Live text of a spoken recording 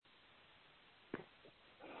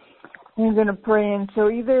I'm going to pray. And so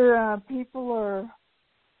either people are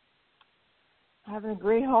having a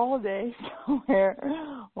great holiday somewhere,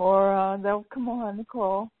 or they'll come on the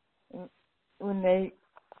call when they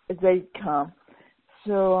come.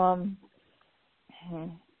 So I'm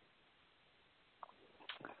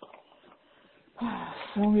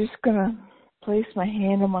just gonna place my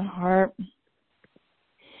hand on my heart,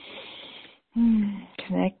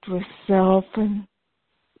 connect with self,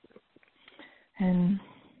 and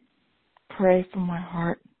pray from my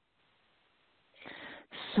heart.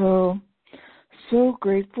 So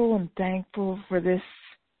grateful and thankful for this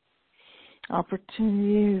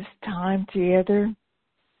opportunity, this time together.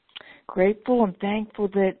 Grateful and thankful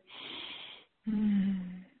that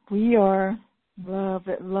we are love,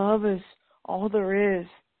 that love is all there is.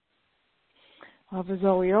 Love is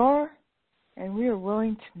all we are, and we are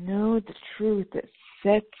willing to know the truth that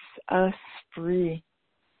sets us free.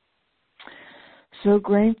 So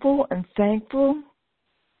grateful and thankful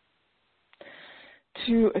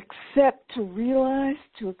to accept, to realize,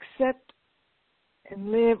 to accept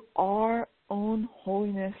and live our own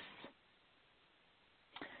holiness.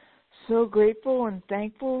 So grateful and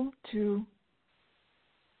thankful to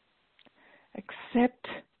accept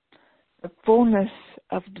the fullness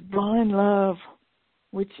of divine love,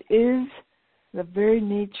 which is the very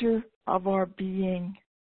nature of our being.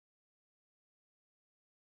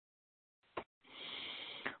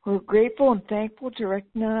 We're grateful and thankful to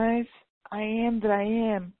recognize I am that I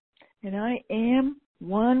am, and I am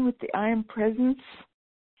one with the I am presence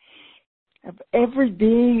of every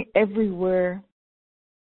being everywhere.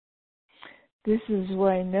 This is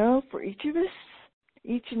what I know for each of us,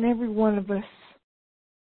 each and every one of us.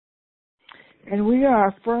 And we are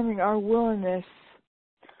affirming our willingness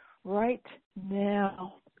right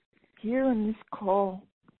now, here in this call,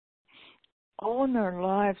 all in our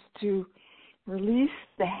lives, to release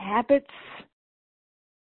the habits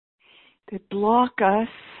that block us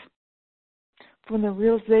from the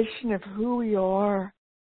realization of who we are.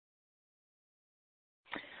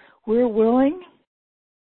 We're willing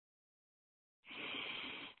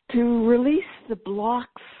to release the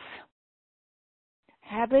blocks,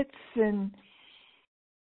 habits, and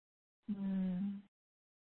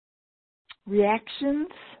reactions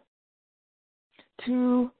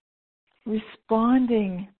to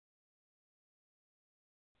responding.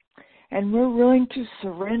 And we're willing to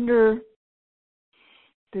surrender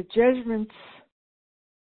the judgments,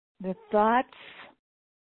 the thoughts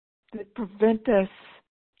that prevent us,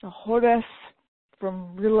 to hold us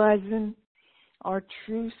from realizing our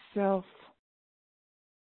true self.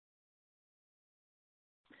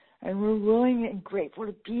 And we're willing and grateful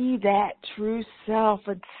to be that true self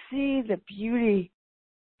and see the beauty,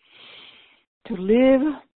 to live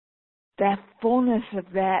that fullness of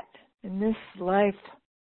that in this life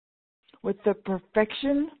with the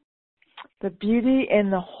perfection, the beauty,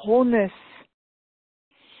 and the wholeness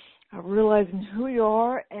of realizing who you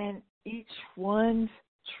are and each one's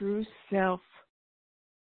true self.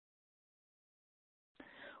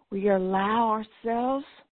 We allow ourselves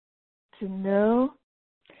to know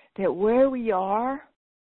that where we are,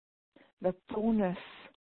 the fullness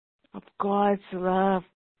of God's love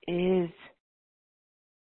is.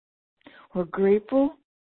 We're grateful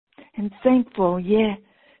and thankful,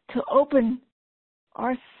 to open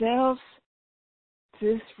ourselves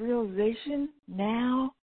to this realization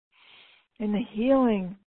now, and the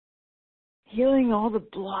healing all the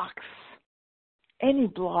blocks, any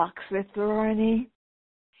blocks if there are any.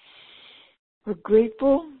 We're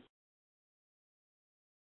grateful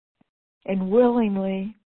and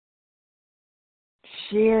willingly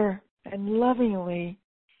share and lovingly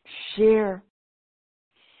share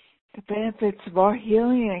the benefits of our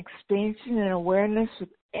healing and expansion and awareness with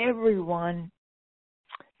everyone,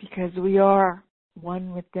 because we are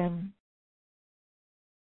one with them.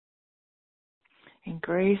 In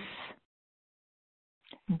grace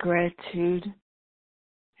and gratitude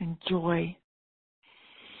and joy,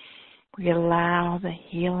 we allow the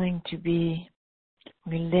healing to be.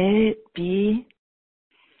 We let it be,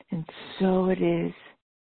 and so it is.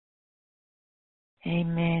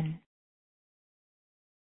 Amen.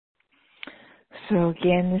 So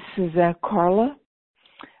again, this is Carla,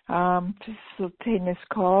 facilitating this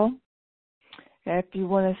call. If you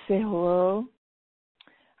want to say hello,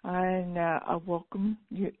 and I welcome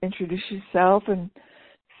you, introduce yourself and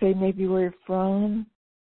say maybe where you're from,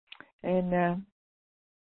 and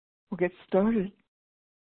we'll get started.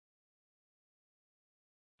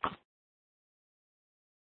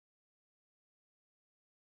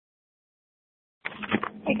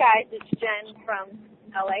 Hey guys, it's Jen from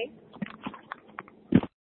LA.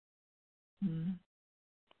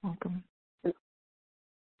 Welcome.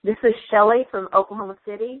 This is Shelley from Oklahoma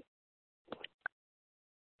City.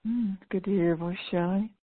 Good to hear your voice,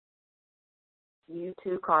 Shelley. You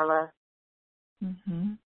too, Carla.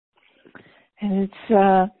 And it's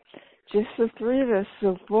just the three of us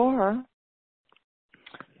so far.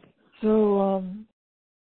 So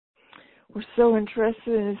we're so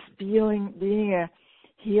interested in this being a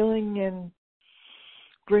healing and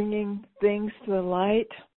bringing things to the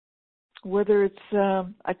light, whether it's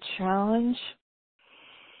a challenge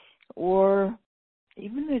or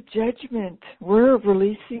even a judgment. We're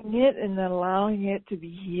releasing it and allowing it to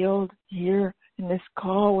be healed here in this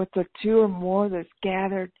call with the two or more that's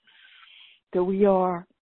gathered that we are.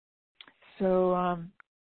 So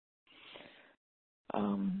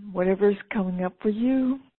whatever's coming up for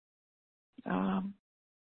you,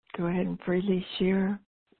 go ahead and freely share.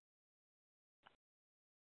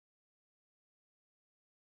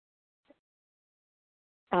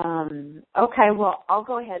 Okay, well, I'll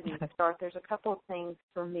go ahead and start. There's a couple of things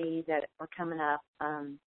for me that are coming up,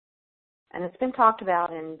 and it's been talked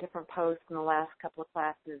about in different posts in the last couple of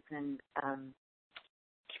classes, and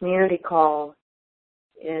community call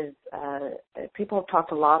is, people have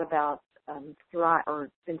talked a lot about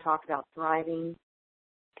been talked about thriving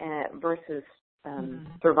versus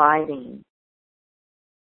surviving.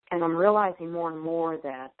 And I'm realizing more and more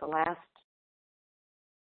that the last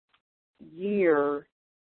year,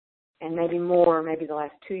 and maybe the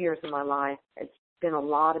last 2 years of my life, it's been a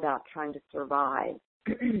lot about trying to survive.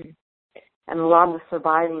 And a lot of the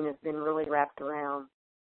surviving has been really wrapped around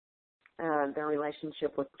their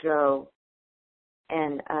relationship with Joe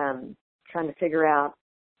and trying to figure out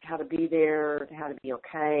how to be there, how to be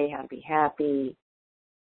okay, how to be happy,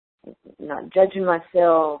 not judging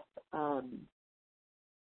myself,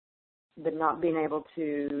 but not being able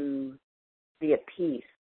to be at peace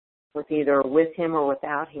with either with him or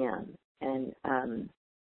without him. And I'm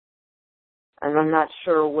not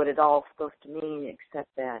sure what it all is supposed to mean, except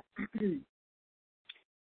that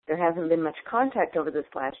there hasn't been much contact over this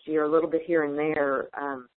last year, a little bit here and there,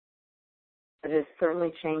 but it's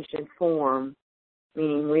certainly changed in form,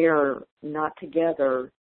 meaning we are not together,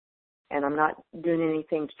 and I'm not doing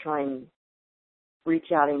anything to try and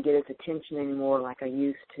reach out and get his attention anymore like I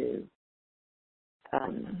used to.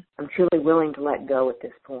 I'm truly willing to let go at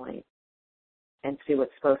this point and see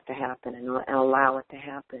what's supposed to happen and allow it to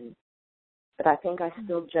happen. But I think I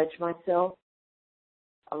still judge myself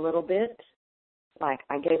a little bit, like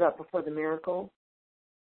I gave up before the miracle.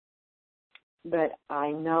 But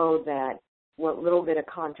I know that what little bit of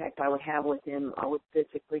contact I would have with him, I would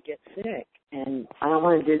physically get sick. And I don't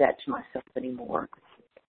want to do that to myself anymore.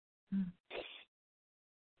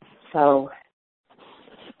 So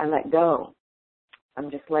I let go. I'm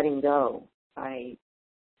just letting go. I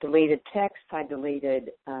deleted texts. I deleted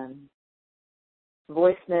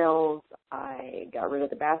voicemails. I got rid of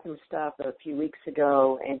the bathroom stuff a few weeks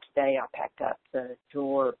ago, and today I packed up the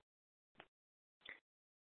drawer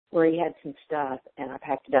where he had some stuff, and I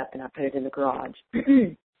packed it up and I put it in the garage.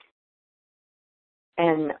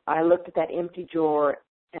 And I looked at that empty drawer,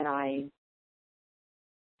 and I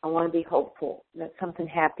want to be hopeful that something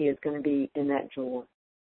happy is going to be in that drawer,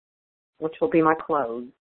 which will be my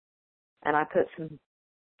clothes. And I put some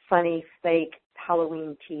funny, fake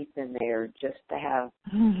Halloween teeth in there just to have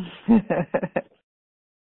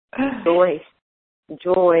joy That's in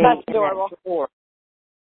adorable. that drawer.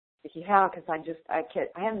 Yeah, because I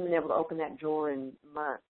haven't been able to open that drawer in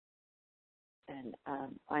months. And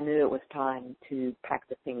I knew it was time to pack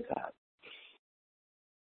the things up.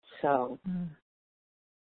 So,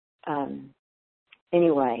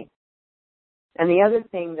 anyway. And the other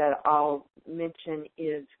thing that I'll mention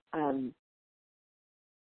is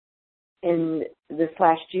in this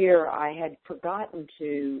last year, I had forgotten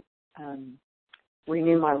to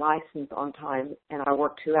renew my license on time, and I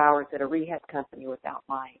worked 2 hours at a rehab company without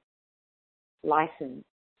my license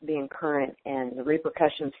being current, and the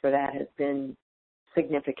repercussions for that has been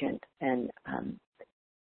significant. And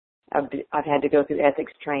I've had to go through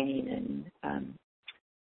ethics training, and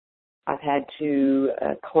I've had to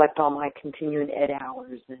collect all my continuing ed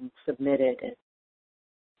hours and submit it, and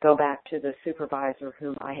go back to the supervisor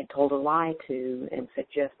whom I had told a lie to and said,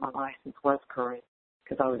 yes, my license was current,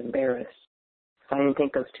 because I was embarrassed. So I didn't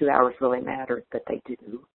think those 2 hours really mattered, but they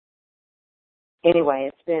do. Anyway,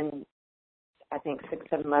 it's been, I think,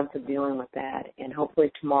 6-7 months of dealing with that, and hopefully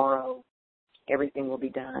tomorrow everything will be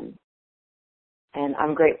done. And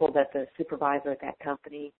I'm grateful that the supervisor at that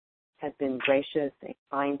company has been gracious and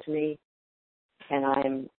kind to me, and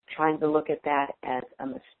I'm trying to look at that as a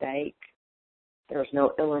mistake. There's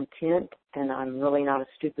no ill intent, and I'm really not a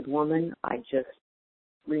stupid woman. I just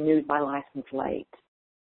renewed my license late.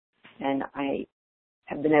 And I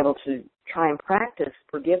have been able to try and practice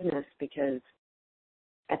forgiveness because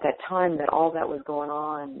at that time that all that was going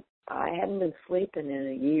on, I hadn't been sleeping in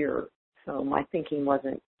a year, so my thinking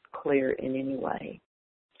wasn't clear in any way.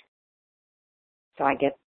 So that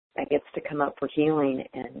gets to come up for healing,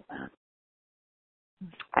 and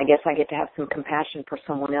I guess I get to have some compassion for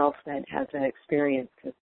someone else that has that experience.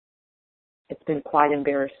 It's been quite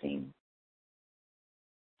embarrassing.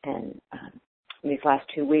 And these last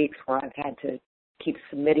 2 weeks where I've had to keep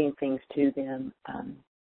submitting things to them and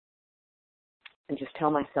just tell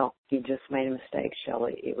myself, you just made a mistake,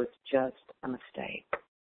 Shelley. It was just a mistake.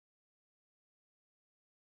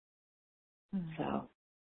 Mm-hmm. So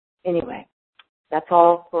anyway, that's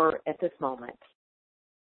all for at this moment.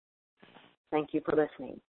 Thank you for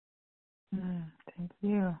listening. Thank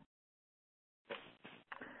you.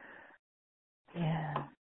 Yeah,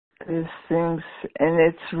 this things, and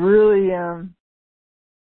it's really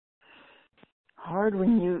hard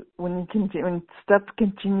when stuff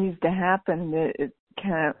continues to happen. It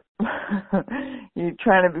kind of you're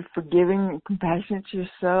trying to be forgiving and compassionate to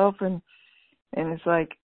yourself, and it's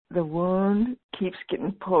like the wound keeps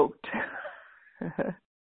getting poked.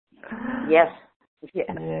 Yes.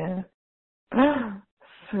 Yeah.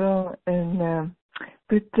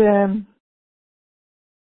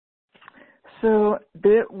 So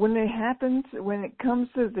when it happens, when it comes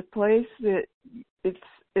to the place that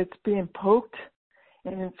it's being poked,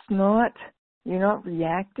 and you're not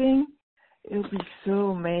reacting, it'll be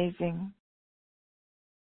so amazing.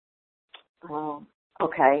 Oh,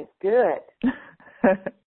 okay, good.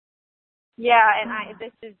 Yeah, and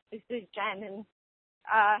this is Jen, and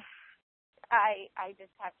I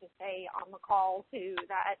just have to say on the call too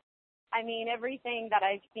that, I mean, everything that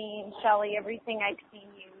I've seen, Shelley, everything I've seen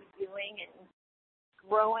you doing and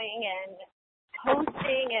growing and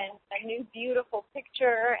posting and a new beautiful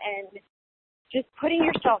picture and just putting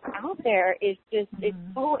yourself out there is just, it's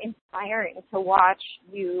so inspiring to watch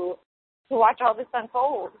all this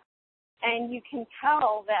unfold. And you can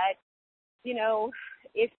tell that, you know,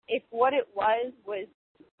 if what it was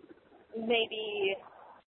maybe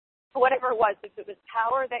whatever it was, if it was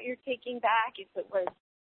power that you're taking back, if it was,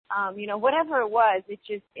 whatever it was,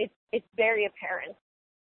 it's very apparent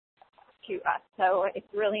to us. So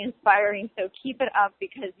it's really inspiring. So keep it up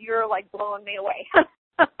because you're like blowing me away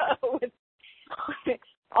with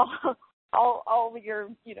all your,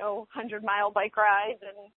 100-mile bike rides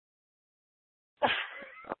and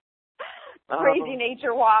crazy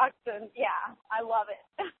nature walks. And yeah, I love it.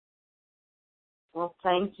 Well,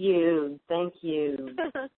 thank you. Thank you.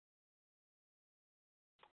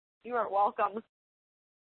 You are welcome.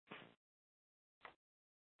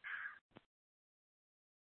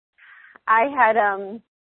 I had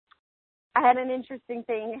an interesting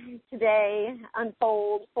thing today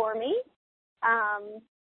unfold for me, and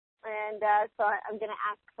so I'm going to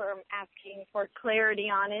asking for clarity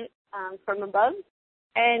on it from above.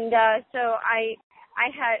 And so I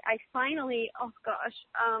finally,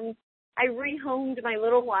 I rehomed my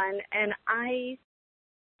little one, and I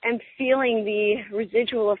am feeling the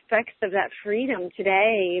residual effects of that freedom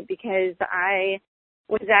today because I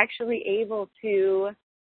was actually able to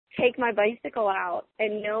take my bicycle out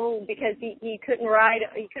and know, because he couldn't run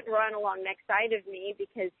along next side of me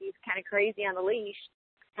because he's kind of crazy on the leash.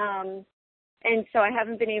 And so I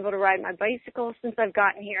haven't been able to ride my bicycle since I've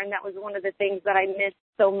gotten here, and that was one of the things that I missed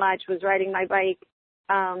so much, was riding my bike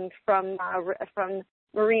from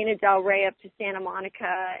Marina del Rey up to Santa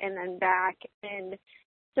Monica and then back. And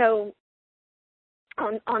so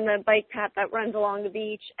on the bike path that runs along the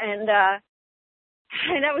beach, and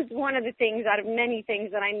that was one of the things out of many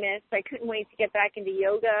things that I missed. I couldn't wait to get back into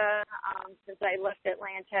yoga since I left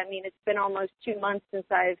Atlanta. I mean, it's been almost 2 months since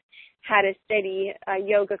I've had a steady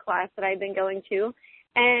yoga class that I've been going to,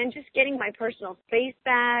 and just getting my personal space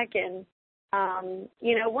back and,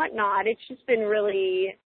 whatnot. It's just been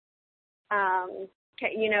really,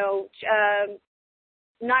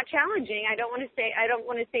 not challenging. I don't want to say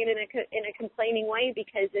it in a complaining way,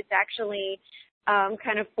 because it's actually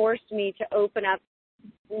kind of forced me to open up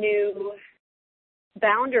new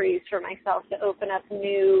boundaries for myself, to open up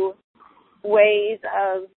new ways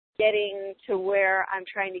of getting to where I'm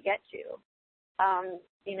trying to get to,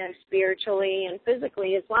 spiritually and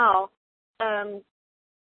physically as well.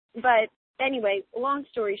 But anyway, long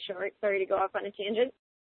story short, sorry to go off on a tangent.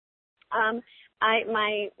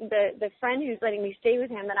 The friend who's letting me stay with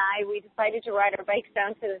him and we decided to ride our bikes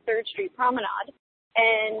down to the 3rd Street Promenade.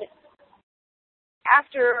 And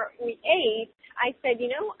after we ate, I said,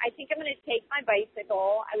 I think I'm going to take my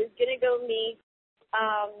bicycle. I was going to go meet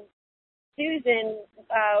Susan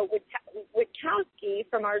Witkowski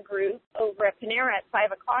from our group over at Panera at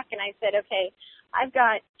 5 o'clock, and I said, okay, I've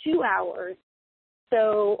got 2 hours.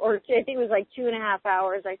 So, or I think it was like 2.5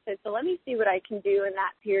 hours. I said, so let me see what I can do in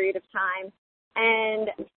that period of time. And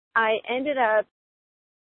I ended up,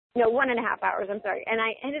 1.5 hours, I'm sorry. And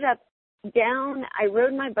I ended up I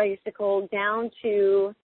rode my bicycle down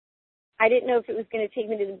to, I didn't know if it was going to take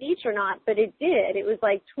me to the beach or not, but it did. It was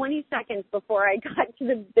like 20 seconds before I got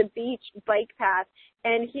to the beach bike path.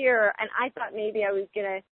 And I thought maybe I was going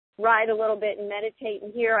to ride a little bit and meditate.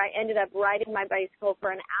 And here I ended up riding my bicycle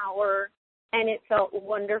for an hour, and it felt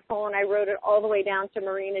wonderful. And I rode it all the way down to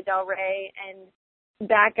Marina del Rey and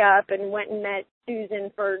back up and went and met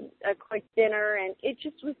Susan for a quick dinner. And it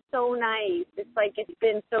just was so nice. It's like it's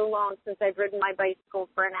been so long since I've ridden my bicycle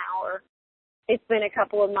for an hour. It's been a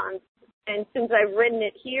couple of months. And since I've ridden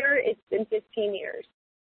it here, it's been 15 years.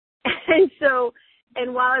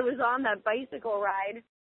 And while I was on that bicycle ride,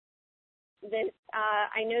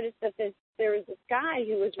 I noticed that there was this guy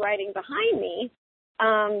who was riding behind me.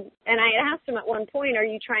 And I had asked him at one point, are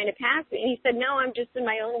you trying to pass me? And he said, no, I'm just in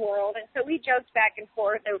my own world. And so we joked back and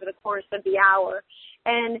forth over the course of the hour.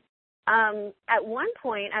 And at one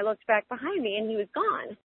point, I looked back behind me, and he was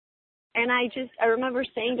gone. And I remember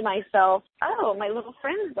saying to myself, oh, my little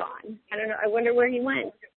friend's gone. I don't know. I wonder where he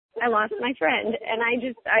went. I lost my friend. And I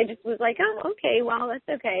just was like, oh, okay, well,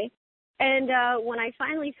 that's okay. And when I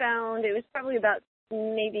finally found, it was probably about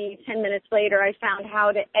maybe 10 minutes later, I found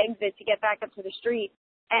how to exit to get back up to the street.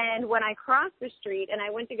 And when I crossed the street and I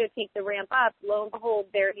went to go take the ramp up, lo and behold,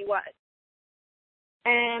 there he was.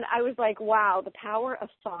 And I was like, wow, the power of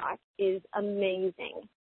thought is amazing.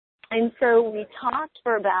 And so we talked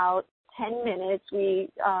for about 10 minutes. We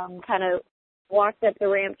kind of walked up the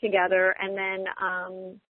ramp together, and then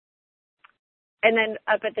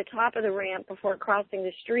up at the top of the ramp before crossing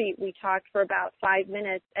the street, we talked for about 5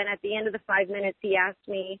 minutes. And at the end of the 5 minutes, he asked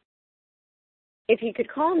me if he could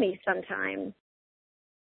call me sometime.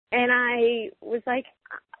 And I was like,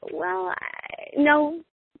 well, no.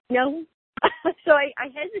 So I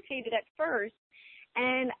hesitated at first.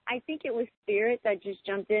 And I think it was Spirit that just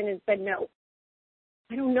jumped in and said no.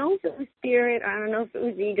 I don't know if it was Spirit. I don't know if it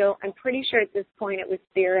was ego. I'm pretty sure at this point it was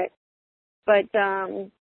Spirit. But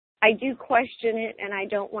I do question it, and I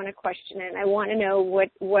don't want to question it. I want to know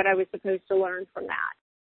what I was supposed to learn from that.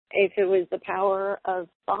 If it was the power of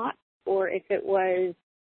thought, or if it was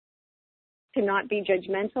to not be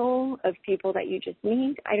judgmental of people that you just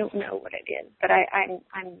meet. I don't know what it is, but I'm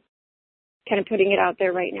kind of putting it out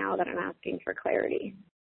there right now that I'm asking for clarity.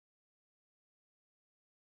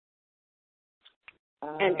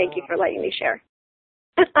 And thank you for letting me share.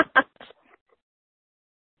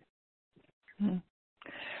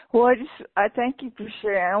 Well, I thank you for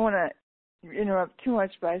sharing. I don't want to interrupt too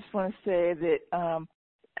much, but I just want to say that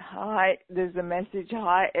hi, there's a message.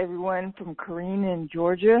 Hi, everyone from Karina in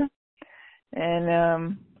Georgia,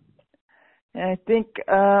 and I think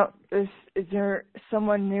is there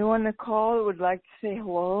someone new on the call that would like to say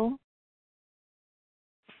hello?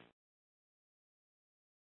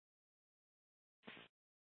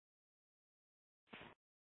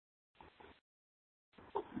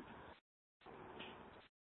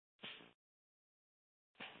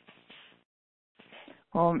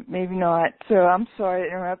 Well, maybe not. So I'm sorry to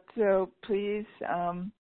interrupt. So please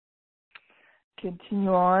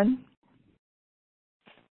continue on.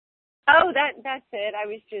 Oh, that's it. I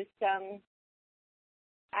was just I'm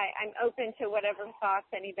open to whatever thoughts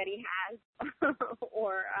anybody has,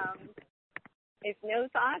 or if no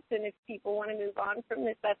thoughts, and if people want to move on from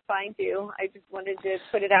this, that's fine too. I just wanted to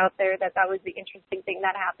put it out there that was the interesting thing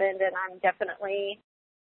that happened, and I'm definitely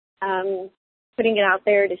putting it out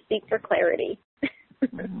there to seek for clarity.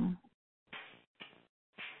 Mm-hmm.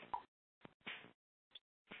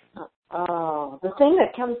 Oh, the thing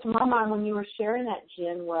that comes to my mind when you were sharing that,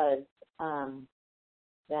 Jen, was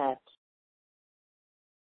that,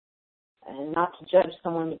 and not to judge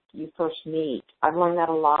someone you first meet. I've learned that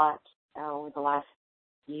a lot over the last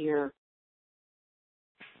year,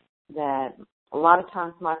 that a lot of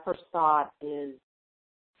times my first thought is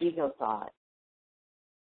ego thought.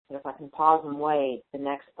 But if I can pause and wait, the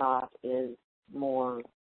next thought is more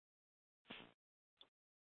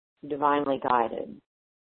divinely guided.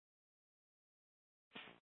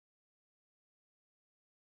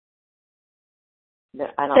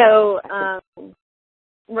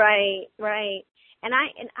 Right. And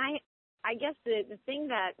I guess the thing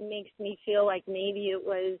that makes me feel like maybe it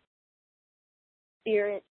was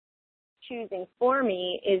Spirit choosing for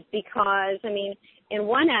me is because, I mean, in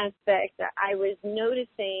one aspect, I was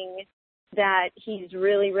noticing that he's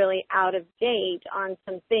really, really out of date on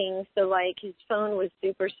some things. So, like, his phone was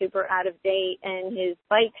super, super out of date, and his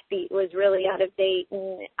bike seat was really out of date.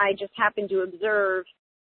 And I just happened to observe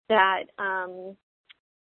that,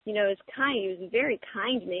 you know, he was a very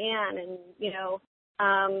kind man, and, you know,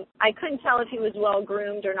 I couldn't tell if he was well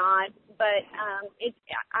groomed or not, but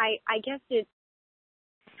I guess it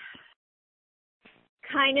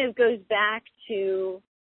kind of goes back to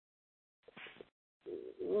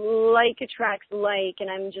like attracts like, and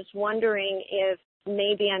I'm just wondering if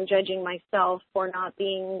maybe I'm judging myself for not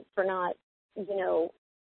being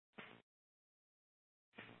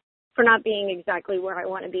exactly where I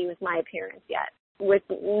want to be with my appearance yet. With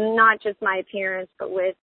not just my appearance, but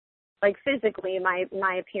with, like, physically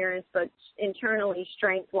my appearance, but internally,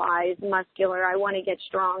 strength-wise, muscular. I want to get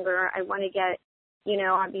stronger. I want to get, you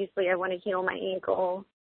know, obviously I want to heal my ankle.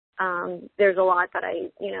 There's a lot that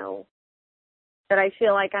that I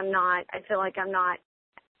feel like I'm not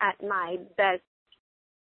at my best.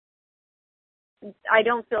 I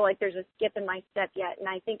don't feel like there's a skip in my step yet, and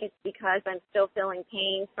I think it's because I'm still feeling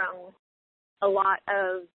pain from a lot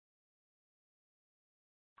of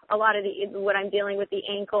what I'm dealing with the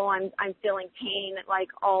ankle. I'm feeling pain like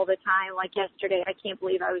all the time. Like yesterday, I can't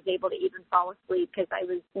believe I was able to even fall asleep because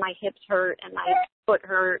my hips hurt and my foot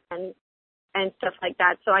hurt and stuff like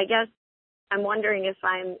that. So I guess I'm wondering if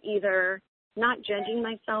I'm either not judging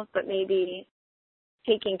myself, but maybe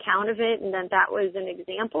taking count of it, and then that was an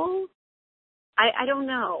example. I don't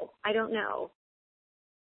know. I don't know.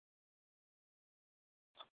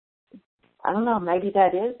 Maybe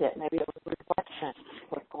that is it. Maybe it was a reflection of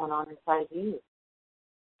what's going on inside you.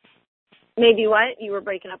 Maybe what? You were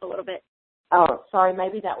breaking up a little bit. Oh, sorry.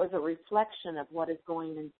 Maybe that was a reflection of what is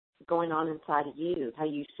going on inside of you, how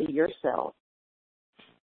you see yourself.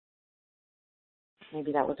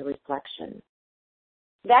 Maybe that was a reflection.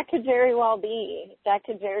 That could very well be.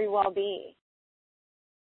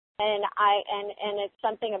 And it's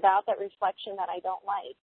something about that reflection that I don't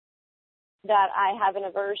like, that I have an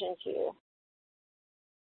aversion to.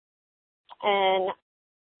 And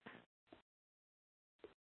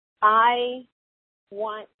I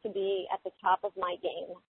want to be at the top of my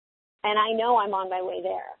game. And I know I'm on my way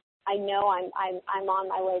there. I know I'm on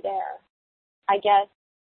my way there. I guess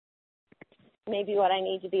maybe what I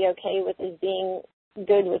need to be okay with is being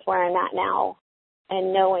good with where I'm at now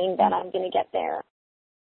and knowing that I'm going to get there.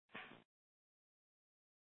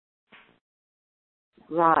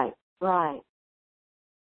 Right.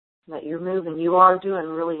 That you're moving. You are doing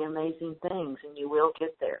really amazing things, and you will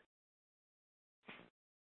get there.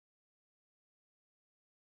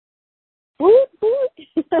 Woot, woot.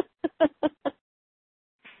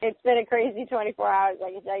 It's been a crazy 24 hours,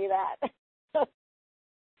 I can tell you that.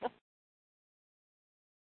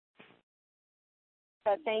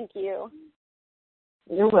 So thank you.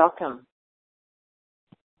 You're welcome.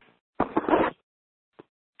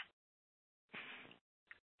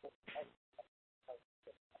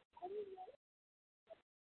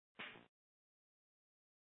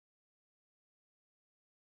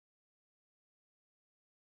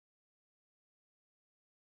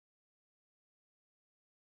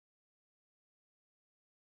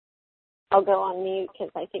 I'll go on mute because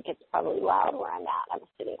I think it's probably loud where I'm at. I'm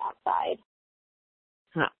sitting outside.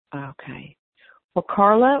 Okay. Well,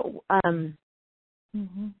 Carla, do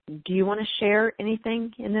you want to share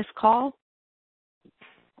anything in this call?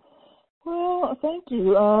 Well, thank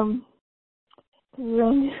you.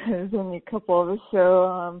 There's only a couple of us,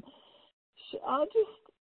 so I'll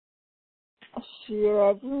just share.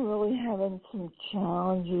 I've been really having some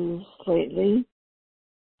challenges lately.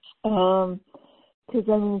 Because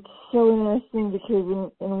it's so interesting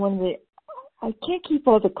because in one of the, I can't keep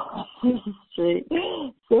all the classes straight.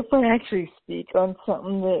 So if I actually speak on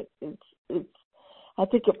something that it's I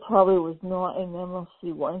think it probably was not an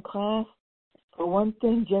MLC 1 class. For one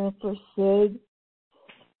thing, Jennifer said,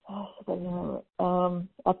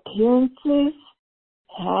 appearances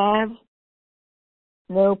have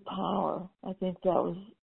no power. I think that was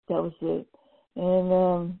it. And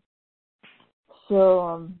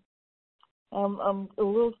I'm a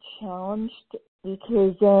little challenged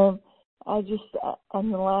because I just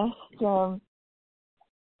on the last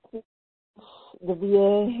the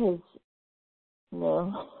VA has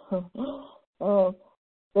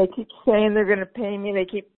they keep saying they're going to pay me. They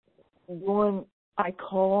keep going. I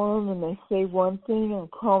call them and they say one thing,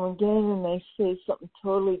 and call them again and they say something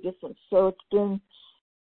totally different. So it's been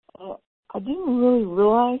I didn't really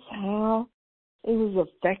realize how it was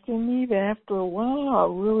affecting me, but after a while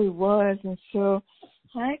it really was. And so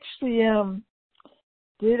I actually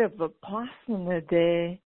did a Vipassana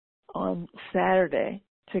day on Saturday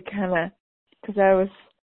to kind of because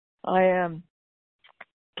I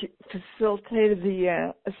facilitated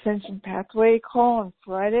the Ascension Pathway call on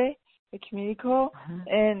Friday, the community call,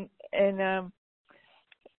 and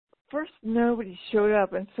first nobody showed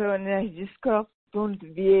up, and then I just got off the phone to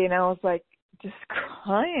the VA, and I was like just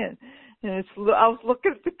crying, and I was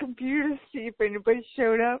looking at the computer to see if anybody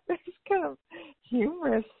showed up. It's kind of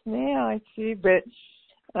humorous now, I see, but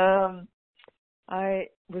I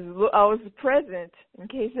was present in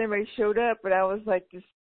case anybody showed up, but I was like just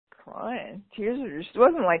crying. Tears were just, it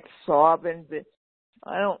wasn't like sobbing, but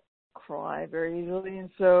I don't cry very easily,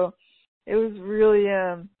 and so it was really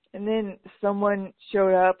and then someone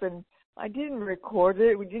showed up, and I didn't record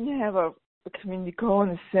it. We didn't have a community call in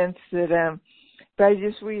the sense that but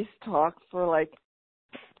we just talked for like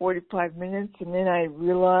 45 minutes, and then I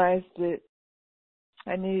realized that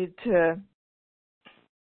I needed to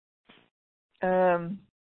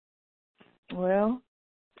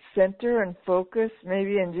center and focus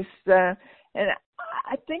maybe, and just and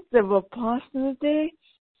I think the Vipassana day,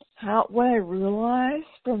 what I realized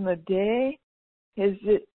from the day is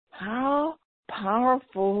that how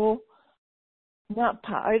powerful, it's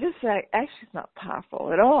not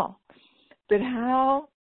powerful at all, but how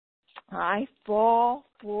I fall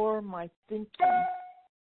for my thinking,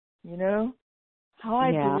 how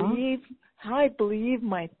I believe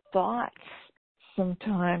my thoughts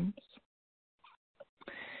sometimes.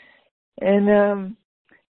 And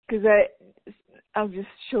because I'll just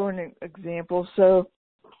show an example. So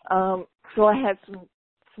I had some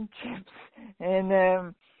chips, and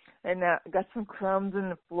got some crumbs in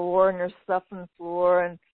the floor, and there's stuff on the floor,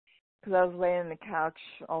 and because I was laying on the couch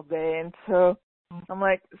all day, and so I'm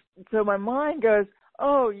like, so my mind goes,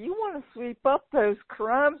 oh, you want to sweep up those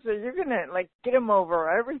crumbs, or you're gonna like get them over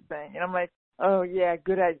everything, and I'm like, oh yeah,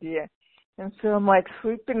 good idea, and so I'm like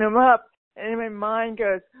sweeping them up. And my mind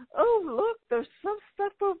goes, oh, look, there's some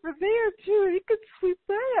stuff over there, too. You could sweep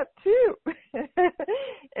that up, too.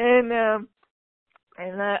 and I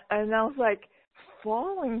was, like,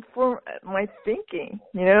 falling for my thinking,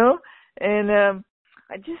 And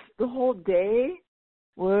the whole day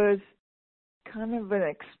was kind of an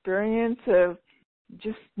experience of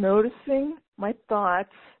just noticing my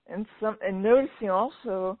thoughts and noticing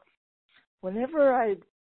also whenever I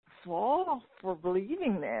fall for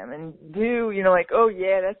believing them and do, like, oh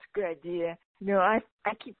yeah, that's a good idea. I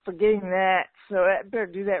keep forgetting that, so I better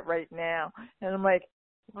do that right now. And I'm like,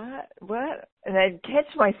 what? And I'd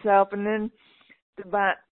catch myself, and then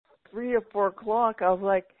about 3 or 4 o'clock, I was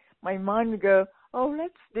like, my mind would go, oh,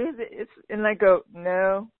 let's do this, and I go,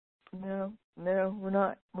 no, we're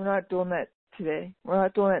not doing that today. We're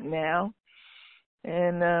not doing it now.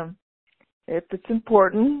 And if it's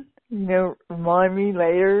important, remind me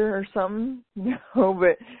later or something,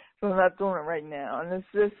 but I'm not doing it right now. And it's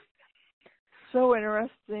just so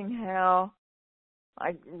interesting how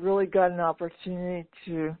I really got an opportunity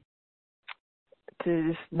to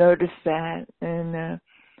just notice that. And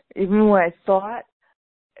even when I thought,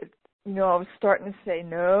 I was starting to say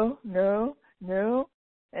no,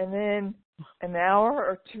 and then an hour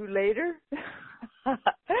or 2 later,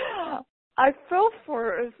 I fell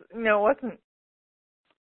for it. It wasn't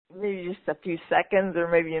maybe just a few seconds or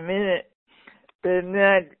maybe a minute, but then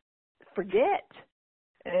I'd forget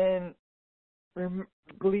and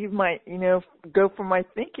believe go for my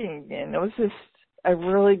thinking again. It was just a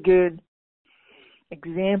really good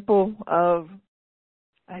example of,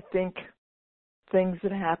 I think, things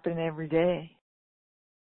that happen every day.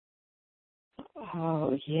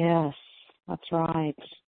 Oh, yes, that's right.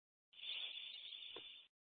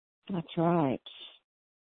 That's right.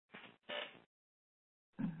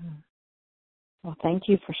 Mm-hmm. Well, thank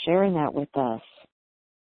you for sharing that with us.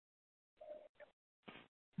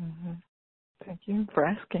 Mm-hmm. Thank you for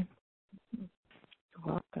asking. You're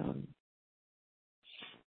welcome.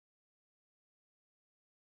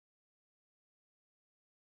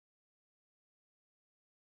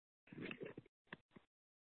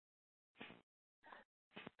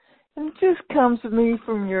 And it just comes to me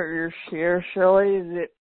from your share, Shirley, is that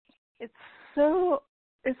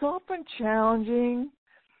it's often challenging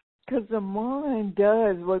because the mind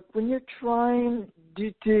does, like when you're trying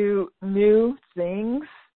to do new things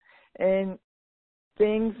and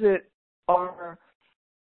things that are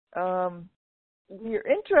you're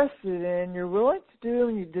interested in, you're willing to do,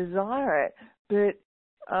 and you desire it, but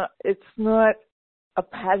it's not a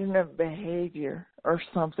pattern of behavior or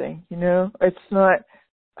something, It's not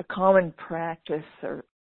a common practice, or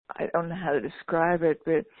I don't know how to describe it,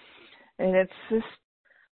 and it's just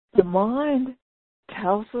the mind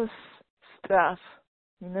tells us stuff,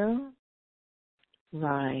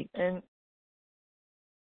 Right. And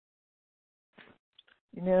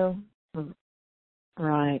you know?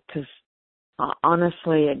 Right, because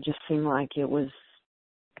honestly, it just seemed like it was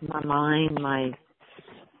my mind,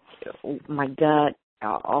 my gut,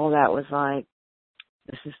 all that was like,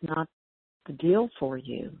 this is not the deal for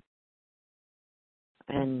you.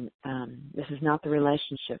 And this is not the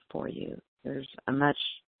relationship for you. There's a much,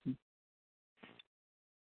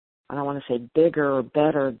 I don't want to say bigger or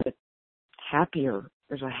better, but happier.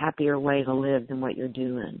 There's a happier way to live than what you're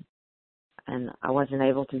doing. And I wasn't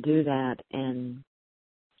able to do that and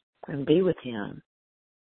be with him.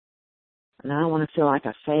 And I don't want to feel like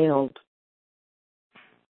I failed.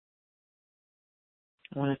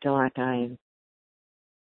 I want to feel like I'm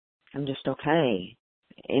just okay.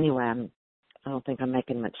 Anyway, I don't think I'm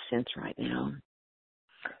making much sense right now.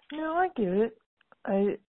 No, I get it.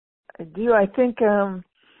 I do. I think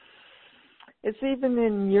it's even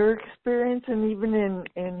in your experience and even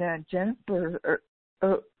in Jennifer,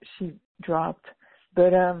 she dropped,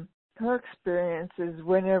 but her experience is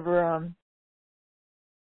whenever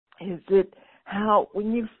is it how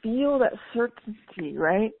when you feel that certainty,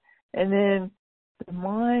 right? And then the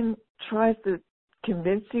mind tries to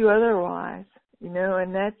convince you otherwise, you know,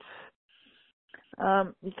 and that's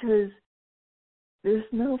because there's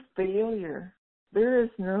no failure. There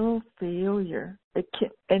is no failure. It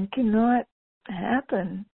cannot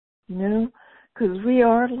happen, you know, because we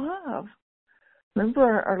are love.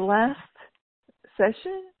 Remember our last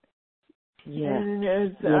session? Yes. And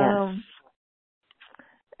it's, yes.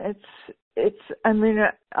 it's. I mean,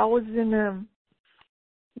 I was in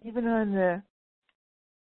even on the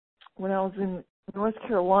when I was in North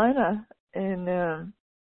Carolina, and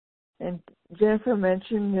Jennifer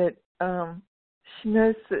mentioned that she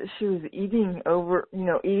noticed that she was eating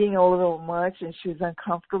eating a little much, and she was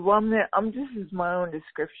uncomfortable. This is my own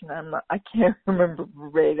description. I can't remember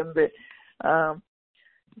verbatim, but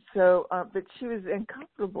but she was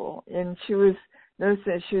uncomfortable, and she was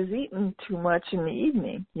noticing that she was eating too much in the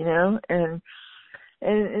evening, you know, and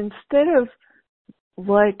instead of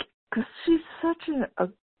like, because she's such an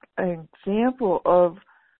example of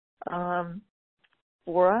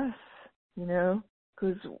for us, you know,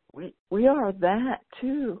 because we are that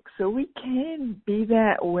too, so we can be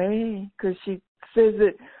that way, because she says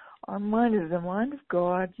that our mind is the mind of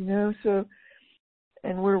God, you know, so,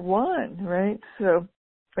 and we're one, right? So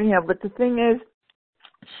anyhow, but the thing is,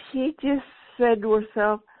 she just said to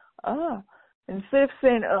herself, instead of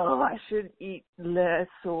saying, I should eat less,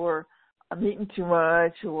 or I'm eating too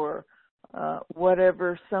much, or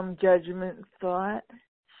whatever, some judgment thought,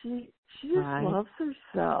 she just loves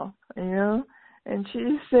herself, you know, and she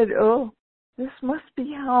just said, this must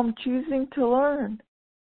be how I'm choosing to learn,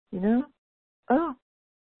 you know,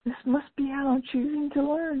 this must be how I'm choosing to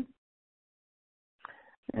learn.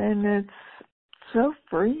 And it's so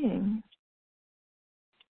freeing.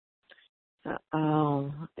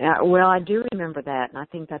 Well, I do remember that, and I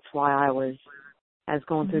think that's why I was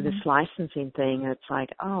going through this licensing thing. It's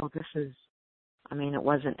like, it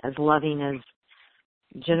wasn't as loving as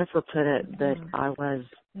Jennifer put it, but I was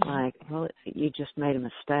like, well, you just made a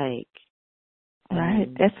mistake. Right,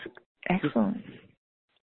 that's excellent.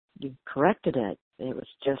 You corrected it. It was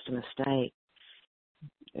just a mistake.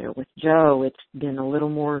 With Joe, it's been a little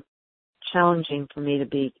more challenging for me to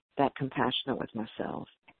be that compassionate with myself.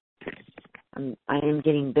 I am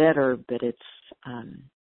getting better, but it's, I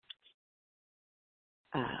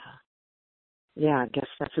guess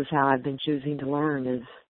that's just how I've been choosing to learn is,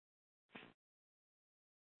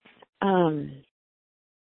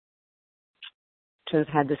 to have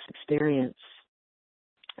had this experience.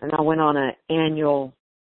 And I went on an annual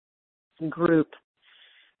group.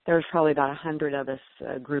 There was probably about 100 of us,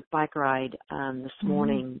 group bike ride this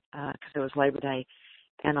morning because it was Labor Day.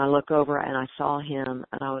 And I look over and I saw him,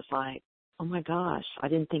 and I was like, oh my gosh, I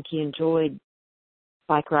didn't think he enjoyed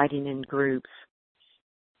bike riding in groups.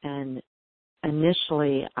 And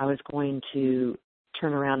initially I was going to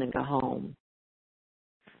turn around and go home.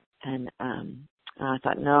 And I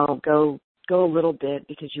thought, no, go a little bit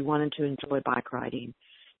because you wanted to enjoy bike riding.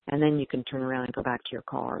 And then you can turn around and go back to your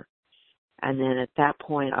car. And then at that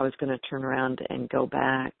point I was going to turn around and go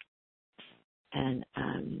back. And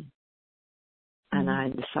I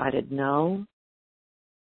decided, no,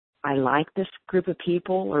 I like this group of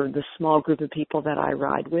people, or the small group of people that I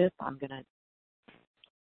ride with. I'm going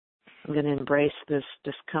to embrace this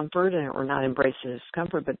discomfort, or not embrace the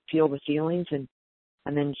discomfort, but feel the feelings and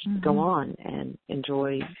then go on and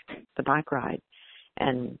enjoy the bike ride.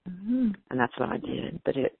 And that's what I did.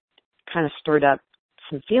 But it kind of stirred up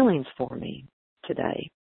some feelings for me today.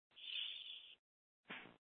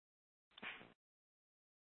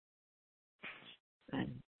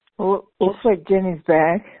 Well, looks like Jenny's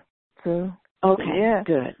back. So Okay, yeah,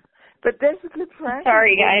 good. but that's a good practice.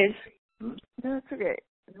 Sorry, guys. No, it's okay.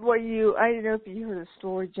 Well, I don't know if you heard the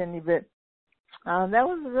story, Jenny, but that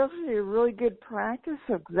was actually a really good practice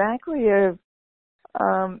exactly of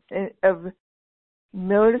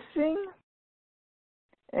noticing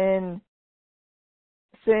and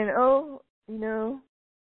saying, oh,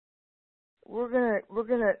 we're gonna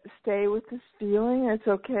stay with this feeling. It's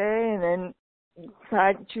okay, and then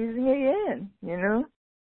try choosing again.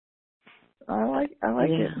 I like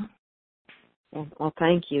Yeah. it. Well,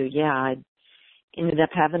 thank you. Yeah, I ended up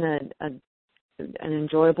having an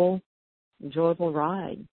enjoyable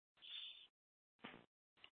ride.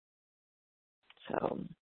 So.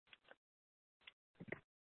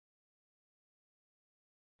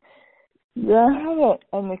 Yeah, I had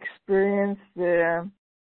an experience that,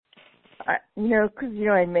 because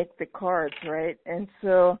I make the cards, right? And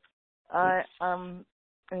so and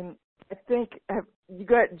I think you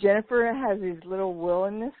got Jennifer has these little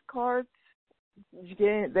willingness cards. Did you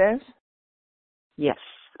get this? Yes.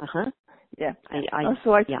 Yeah. I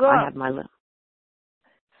So I saw. I have my list.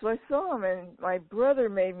 So I saw them, and my brother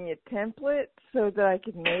made me a template so that I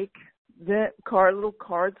could make the little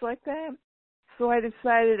cards like that. So I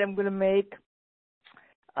decided I'm going to make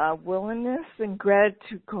willingness and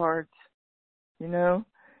gratitude cards, and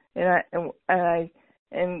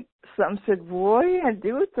some said, well, what are you going to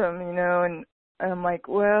do with them, and I'm like,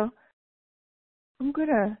 well, I'm going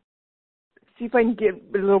to see if I can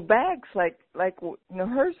get little bags like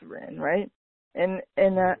hers were in, right? And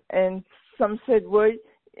some said, well,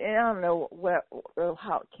 I don't know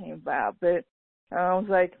how it came about, but I was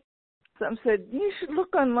like, some said, you should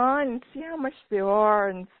look online and see how much they are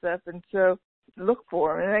and stuff, and so look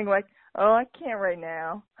for them. And I'm like, oh, I can't right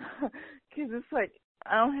now, because it's like,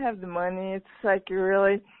 I don't have the money. It's like,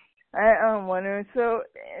 really, I don't want to. So,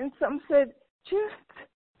 and some said, just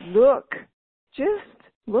look to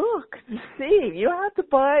see. You don't have to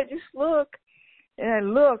buy it, just look. And I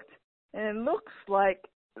looked, and it looks like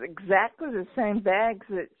exactly the same bags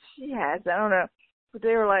that she has. I don't know, but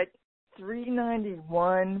they were like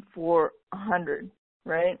 $3.91 for 100,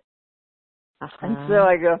 right? And so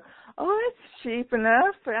I go, oh, that's cheap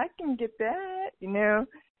enough. I can get that, And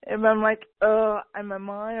I'm like, oh, in my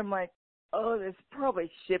mind, I'm like, oh, there's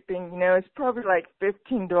probably shipping. It's probably like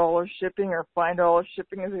 $15 shipping or $5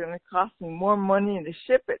 shipping. Is going to cost me more money to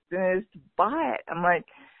ship it than it is to buy it. I'm like,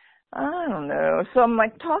 I don't know. So I'm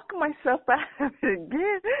like talking myself out of it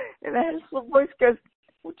again. And then this little voice goes,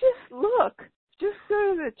 well, just look. Just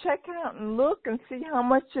go to the checkout and look and see how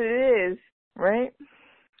much it is, right?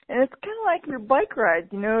 And it's kind of like your bike ride,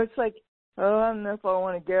 It's like, oh, I don't know if I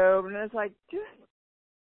want to go. And it's like, just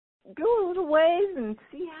go a little ways and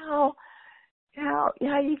see how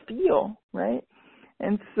you feel, right?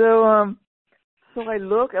 And so I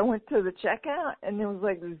went to the checkout, and it was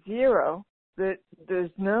like zero. That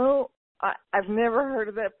there's no, I've never heard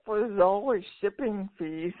of that before. There's always shipping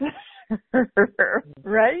fees,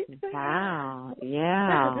 right? Wow,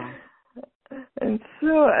 yeah. And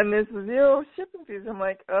there's zero shipping fees. I'm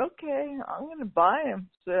like, okay, I'm going to buy them.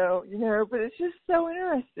 So, but it's just so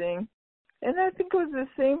interesting. And I think it was the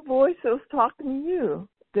same voice that was talking to you.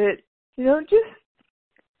 That, just,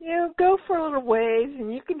 go for a little ways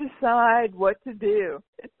and you can decide what to do.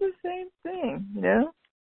 It's the same thing,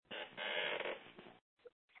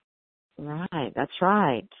 Right, that's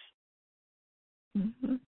right.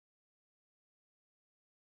 Mm-hmm.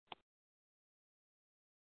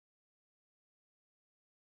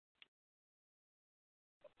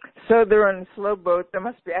 So they're on a slow boat.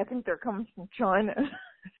 I think they're coming from China.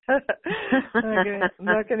 I'm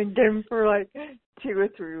not going to get them for like 2 or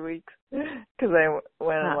 3 weeks because I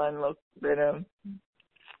went online and looked. But,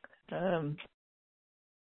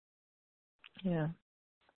 yeah.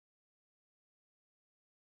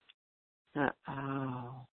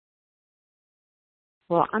 Oh.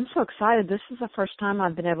 Well, I'm so excited. This is the first time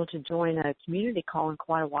I've been able to join a community call in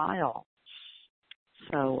quite a while.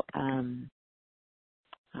 So,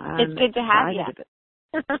 it's good to have you.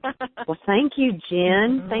 Well, thank you,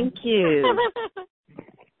 Jen. Thank you.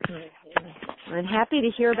 I'm happy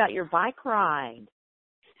to hear about your bike ride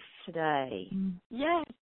today. Yes.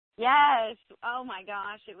 Oh my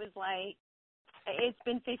gosh, it's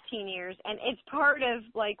been 15 years, and it's part of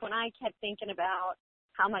like when I kept thinking about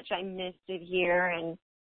how much I missed it here, and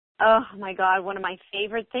oh my God, one of my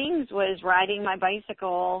favorite things was riding my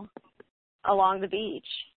bicycle along the beach.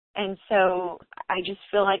 And so I just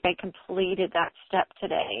feel like I completed that step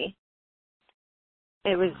today.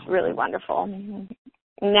 It was really wonderful.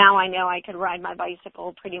 Now I know I could ride my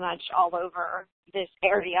bicycle pretty much all over this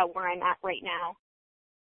area where I'm at right now.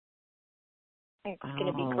 It's going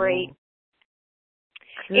to be great.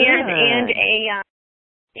 Good.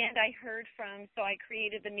 And I heard from, so I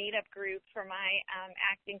created the meetup group for my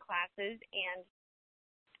acting classes, and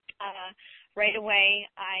right away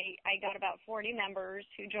I got about 40 members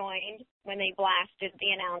who joined when they blasted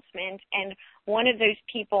the announcement, and one of those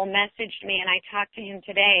people messaged me, and I talked to him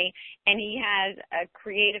today, and he has a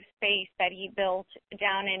creative space that he built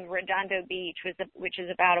down in Redondo Beach, which is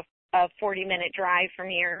about a 40-minute drive from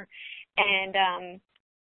here, and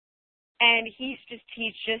he's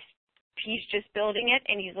just building it,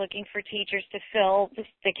 and he's looking for teachers to fill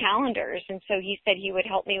the calendars. And so he said he would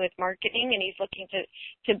help me with marketing, and he's looking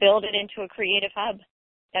to build it into a creative hub.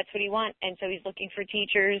 That's what he wants. And so he's looking for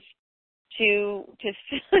teachers to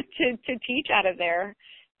teach out of there.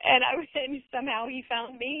 And somehow he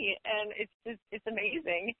found me, and it's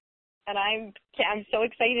amazing. And I'm so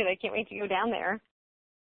excited. I can't wait to go down there.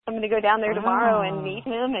 I'm going to go down there tomorrow and meet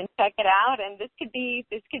him and check it out. And this could be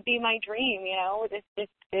my dream, you know. This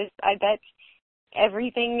I bet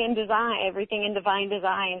everything in divine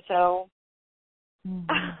design. So,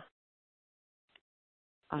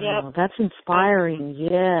 oh, that's inspiring.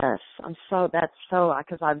 Yes,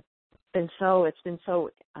 because it's been so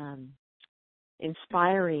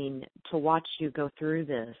inspiring to watch you go through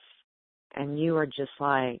this, and you are just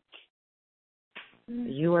like.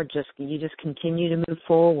 You just continue to move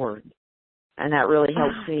forward, and that really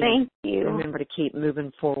helps me. Thank you. Remember to keep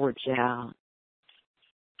moving forward, yeah.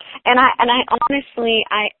 And I honestly,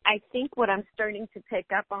 I think what I'm starting to pick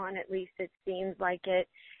up on, at least it seems like it,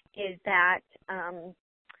 is that,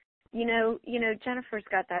 you know, Jennifer's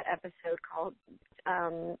got that episode called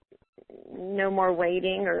No More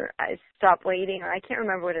Waiting, or Stop Waiting, or I can't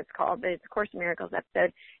remember what it's called, but it's a Course in Miracles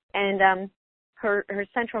episode, and her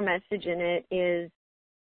central message in it is,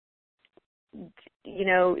 you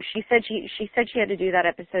know, she said she had to do that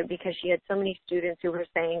episode because she had so many students who were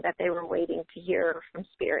saying that they were waiting to hear from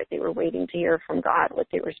Spirit. They were waiting to hear from God what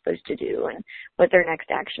they were supposed to do and what their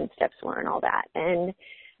next action steps were and all that. And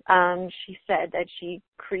she said that she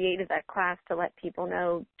created that class to let people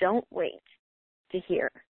know, don't wait to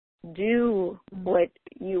hear. Do what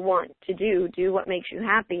you want to do. Do what makes you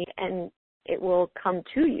happy, and it will come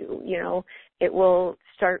to you, you know. It will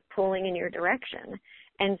start pulling in your direction.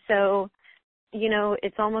 And so, you know,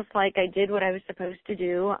 it's almost like I did what I was supposed to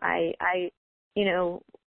do. I you know,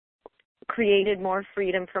 created more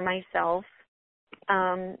freedom for myself,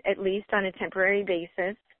 at least on a temporary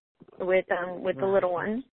basis with the little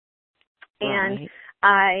one. And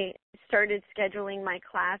I started scheduling my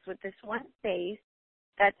class with this one space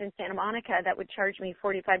that's in Santa Monica that would charge me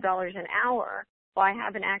 $45 an hour. Well, I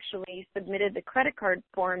haven't actually submitted the credit card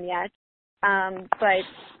form yet, but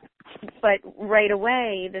right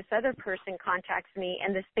away, this other person contacts me,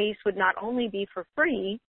 and the space would not only be for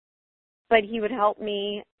free, but he would help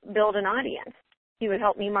me build an audience. He would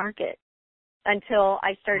help me market until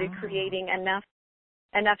I started creating enough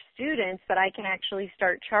students that I can actually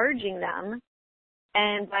start charging them.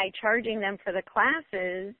 And by charging them for the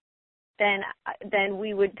classes, then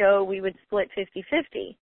we would split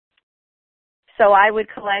 50-50. So I would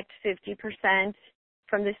collect 50%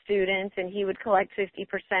 from the students, and he would collect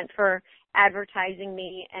 50% for advertising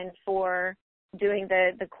me and for doing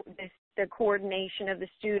the coordination of the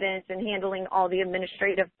students and handling all the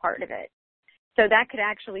administrative part of it. So that could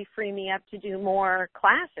actually free me up to do more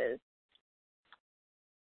classes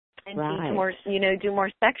and teach more, you know, do more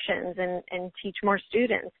sections and teach more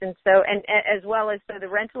students. And so, and as well as the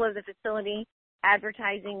rental of the facility,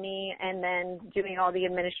 advertising me, and then doing all the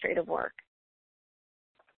administrative work.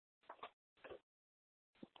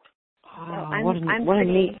 What a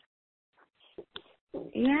neat.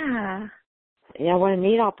 Yeah. Yeah, what a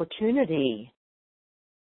neat opportunity.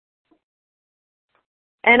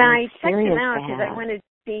 And I checked him out because I wanted to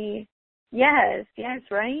see. Yes,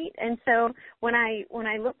 right. And so when I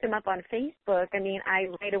looked him up on Facebook, I mean,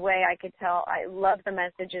 right away I could tell I love the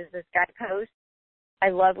messages this guy posts. I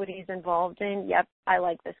love what he's involved in. Yep, I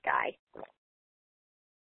like this guy.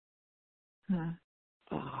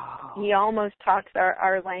 He almost talks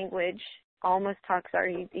our language.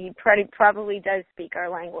 He probably does speak our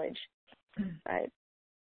language. But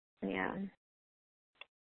yeah.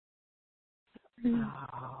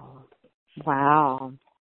 Oh, wow.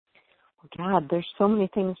 God, there's so many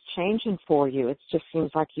things changing for you. It just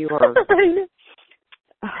seems like you are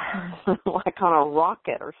like on a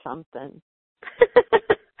rocket or something.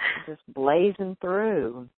 Just blazing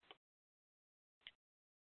through.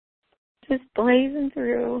 Just blazing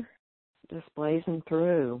through.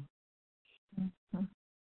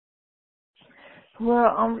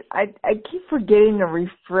 Well, I keep forgetting to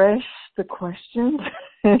refresh the questions,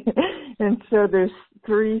 and so there's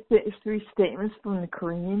three statements from the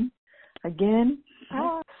Korean again.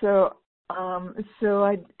 So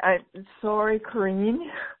I sorry,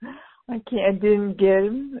 Corinne. I didn't get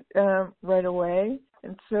them right away,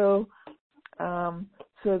 and so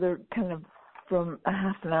they're kind of from a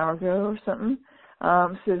half an hour ago or something.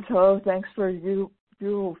 Says, hello, thanks for your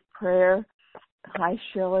beautiful prayer. Hi,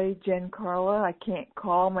 Shelley, Jen, Carla. I can't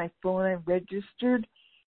call my phone. I registered,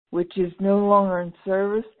 which is no longer in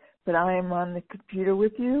service, but I am on the computer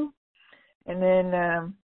with you. And then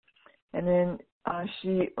I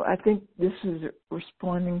think this is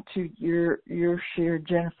responding to your share,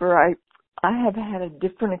 Jennifer. I have had a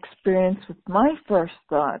different experience with my first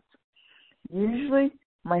thoughts. Usually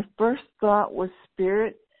my first thought was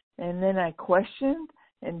spirit, and then I questioned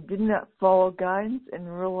and did not follow guidance and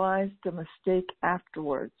realized a mistake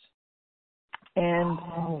afterwards. And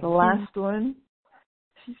the last one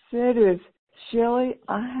she said is, Shelley,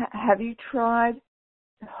 have you tried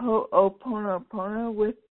Ho'oponopono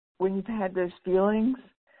with when you've had those feelings?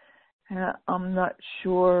 I'm not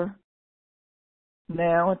sure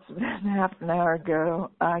now. It's been half an hour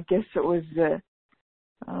ago. I guess it was the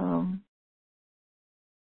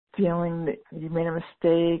feeling that you made a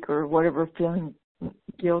mistake or whatever, feeling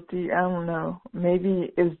guilty. I don't know.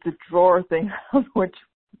 Maybe it was the drawer thing. I don't know which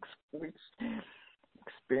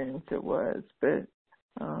experience it was, but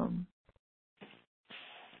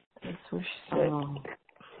that's what she said.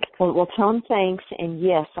 Well, tell him thanks, and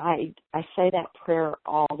yes, I say that prayer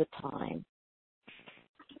all the time,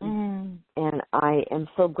 and I am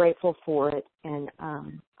so grateful for it. And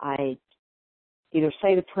I either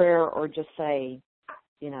say the prayer or just say,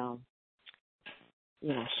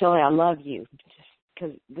 Shelley, I love you, just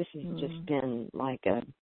because this has just been like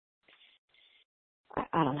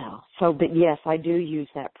I don't know. So, but yes, I do use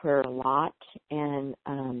that prayer a lot, and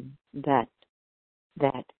that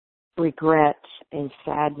regret and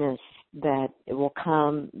sadness that it will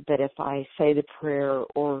come, that if I say the prayer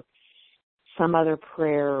or some other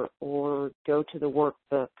prayer or go to the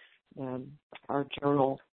workbook, our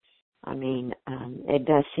journal, it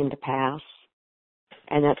does seem to pass.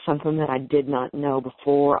 And that's something that I did not know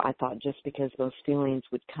before. I thought just because those feelings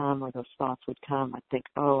would come or those thoughts would come, I'd think,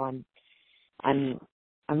 oh, I'm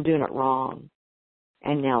doing it wrong.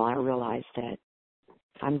 And now I realize that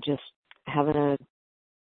I'm just having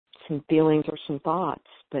some feelings or some thoughts.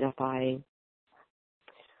 But if I,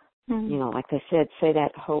 like I said, say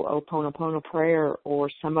that Ho'oponopono prayer or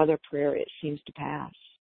some other prayer, it seems to pass.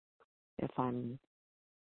 If I'm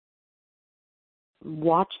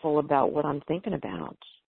watchful about what I'm thinking about.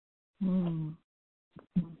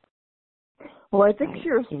 Well, I think she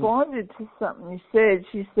responded to something you said.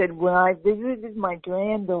 She said, when I visited my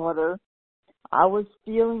granddaughter, I was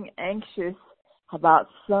feeling anxious about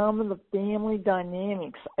some of the family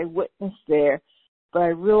dynamics I witnessed there, but I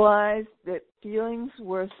realized that feelings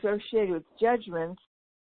were associated with judgments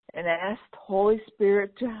and asked Holy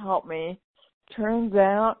Spirit to help me. Turns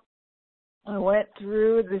out I went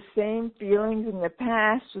through the same feelings in the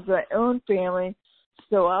past with my own family,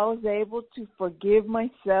 so I was able to forgive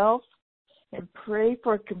myself and pray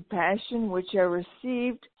for compassion, which I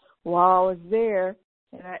received while I was there,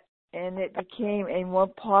 and it became a more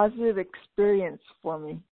positive experience for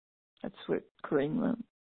me. That's what Corinne wrote.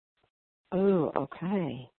 Oh,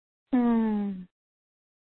 okay.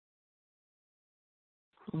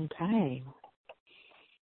 Okay.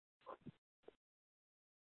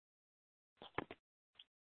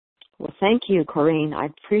 Well, thank you, Corinne. I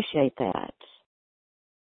appreciate that.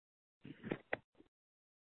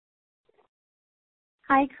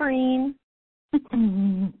 Hi, Corinne.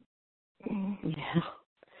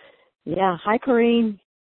 Yeah. Hi, Corinne.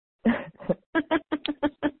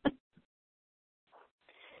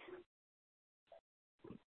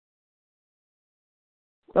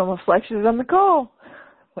 Almost like she's on the call.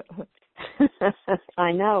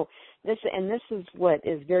 I know. This is what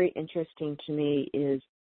is very interesting to me, is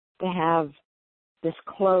to have this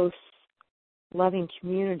close, loving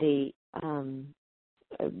community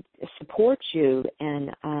support you,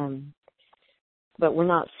 and but we're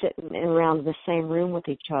not sitting around the same room with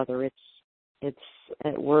each other.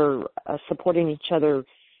 We're supporting each other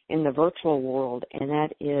in the virtual world, and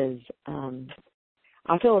that is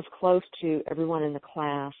I feel as close to everyone in the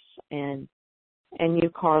class and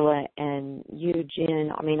you, Carla, and you,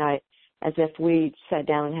 Jen. As if we sat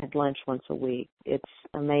down and had lunch once a week. It's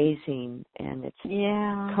amazing, and it's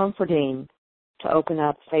comforting to open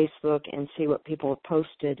up Facebook and see what people have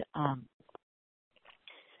posted.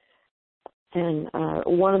 And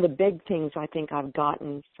one of the big things I think I've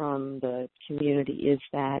gotten from the community is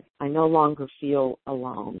that I no longer feel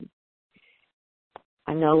alone.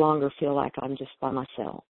 I no longer feel like I'm just by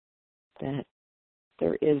myself, that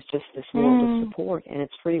there is just this world of support, and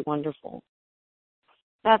it's pretty wonderful.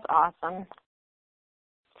 That's awesome.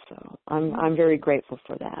 So I'm very grateful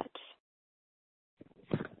for that.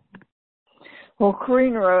 Well,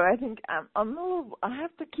 Karina wrote, I think I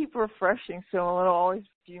have to keep refreshing, so I'm always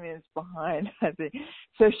a few minutes behind, I think.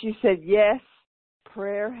 So she said, yes,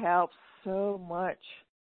 prayer helps so much.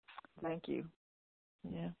 Thank you.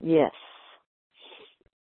 Yeah. Yes.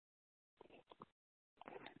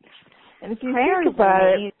 And if you Prayer think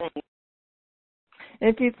about is amazing.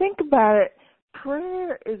 if you think about it,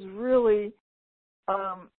 prayer is really,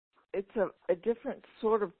 it's a different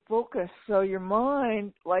sort of focus. So your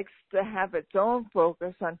mind likes to have its own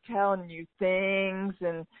focus on telling you things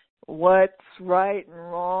and what's right and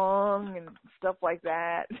wrong and stuff like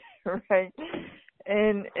that, right?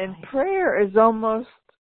 And prayer is almost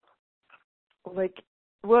like,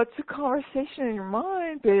 well, it's a conversation in your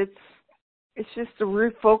mind, but it's just a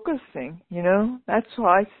refocusing, you know? That's how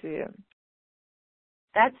I see it.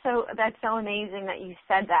 That's so amazing that you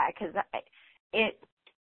said that, because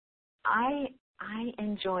I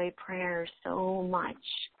enjoy prayer so much,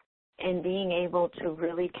 and being able to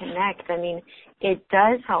really connect. I mean, it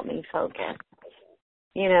does help me focus,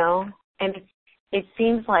 you know, and it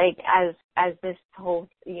seems like as this whole,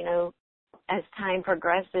 you know, as time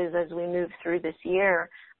progresses, as we move through this year,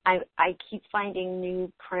 I keep finding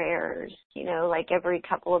new prayers, you know, like every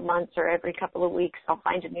couple of months or every couple of weeks, I'll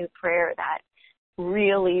find a new prayer that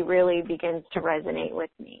really, really begins to resonate with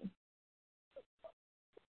me.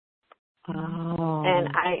 Oh. And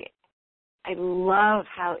I love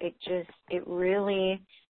how it really,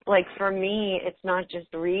 like for me, it's not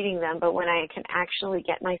just reading them, but when I can actually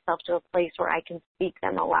get myself to a place where I can speak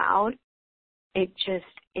them aloud, I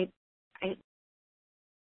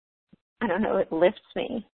don't know, it lifts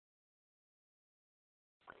me.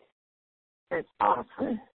 It's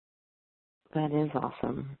awesome. That is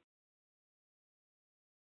awesome.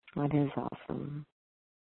 That is awesome.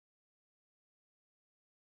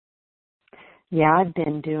 Yeah, I've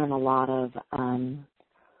been doing a lot of, in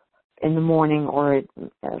the morning or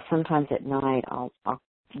sometimes at night, I'll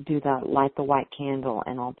do that, light the white candle,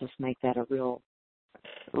 and I'll just make that a real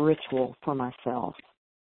ritual for myself.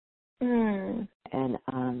 Mm. And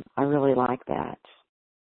I really like that.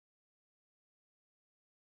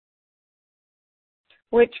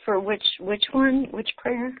 Which one? Which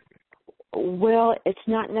prayer? Well, it's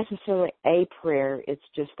not necessarily a prayer. It's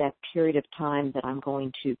just that period of time that I'm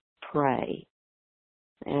going to pray.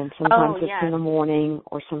 And sometimes it's in the morning,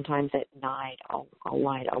 or sometimes at night I'll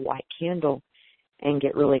light a white candle and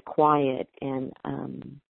get really quiet and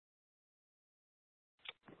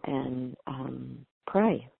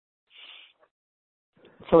pray.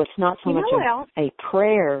 So it's not so much a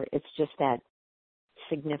prayer, it's just that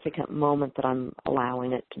significant moment that I'm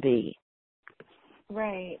allowing it to be.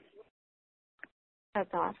 Right.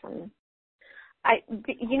 That's awesome.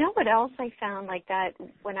 You know what else I found like that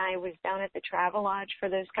when I was down at the Travel Lodge for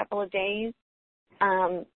those couple of days?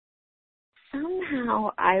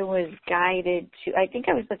 Somehow I was guided to, I think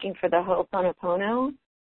I was looking for the Ho'oponopono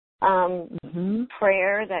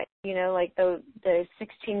prayer that, you know, like the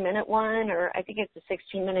 16-minute one, or I think it's a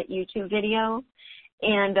 16-minute YouTube video.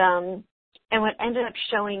 And what ended up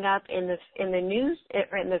showing up in the news,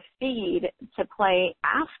 or in the feed to play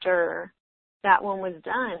after that one was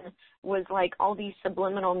done, was like all these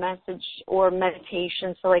subliminal message or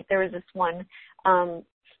meditation. So like there was this one,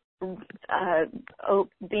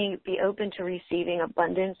 be open to receiving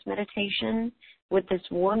abundance meditation with this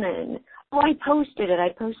woman. Oh, I posted it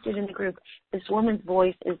in the group. This woman's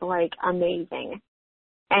voice is like amazing.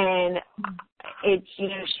 And it's, you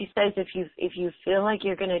know, she says if you feel like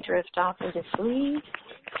you're going to drift off into sleep,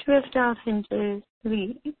 drift off into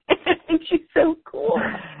sleep. And she's so cool.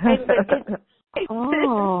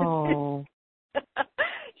 Oh.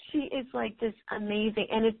 She is like this amazing,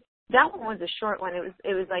 and that one was a short one.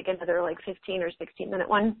 It was like another like 15 or 16-minute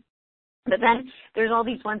one. But then there's all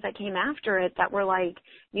these ones that came after it that were like,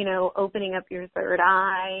 you know, opening up your third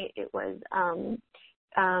eye. It was,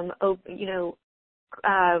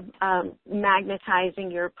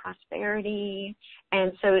 magnetizing your prosperity.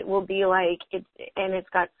 And so it will be like, it's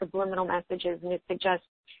got subliminal messages, and it suggests,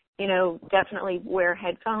 you know, definitely wear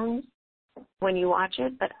headphones when you watch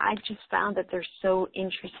it. But I just found that they're so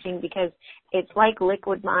interesting because it's like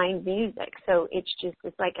liquid mind music. So it's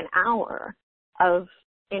like an hour of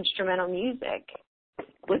instrumental music,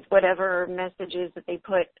 with whatever messages that they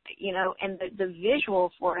put, and the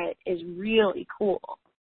visual for it is really cool.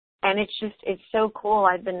 And it's so cool.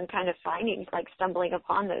 I've been kind of stumbling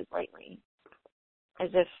upon those lately, as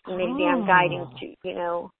if maybe I'm guiding to,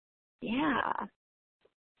 yeah.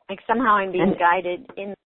 Like somehow I'm being guided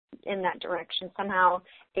in that direction. Somehow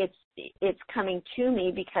it's coming to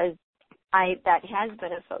me because that has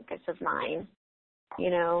been a focus of mine,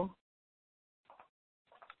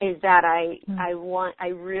 is that I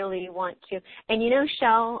really want to. And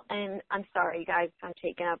Shell, and I'm sorry guys, I'm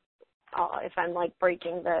taking up if I'm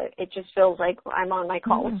breaking it just feels like I'm on my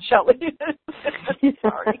call with Shelley.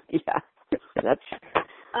 Sorry. Yeah. That's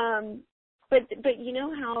but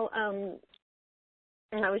how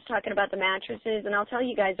and I was talking about the mattresses, and I'll tell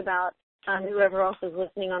you guys about whoever else is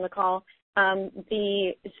listening on the call.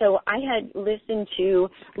 So I had listened to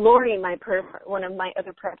Lori, one of my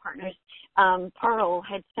other prayer partners. Parle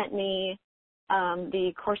had sent me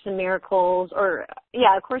the Course in Miracles, A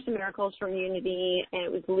Course in Miracles from Unity, and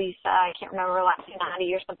it was Lisa. I can't remember her last name,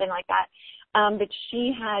 Natty or something like that. But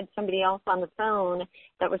she had somebody else on the phone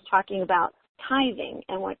that was talking about tithing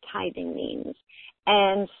and what tithing means.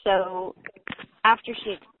 And so after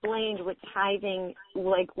she explained what tithing,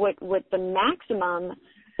 what the maximum,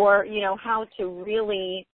 or how to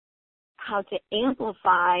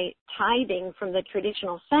amplify tithing from the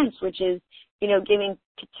traditional sense, which is giving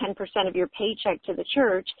 10% of your paycheck to the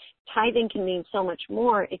church, tithing can mean so much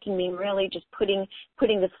more. It can mean really just putting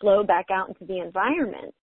the flow back out into the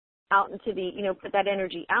environment, out into the, put that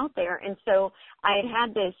energy out there. And so I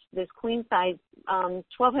had this queen size,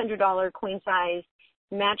 $1,200 queen size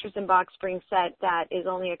mattress and box spring set that is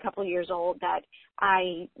only a couple years old that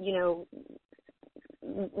I,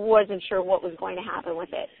 wasn't sure what was going to happen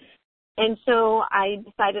with it. And so I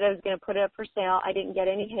decided I was going to put it up for sale. I didn't get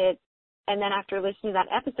any hits. And then after listening to that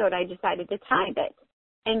episode, I decided to tithe it.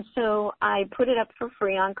 And so I put it up for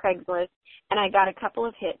free on Craigslist, and I got a couple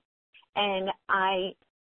of hits. And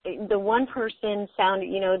the one person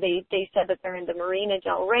they said that they're in the Marina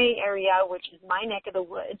Del Rey area, which is my neck of the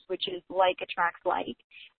woods, which is like attracts like.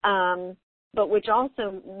 But which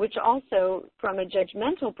also from a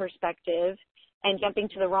judgmental perspective and jumping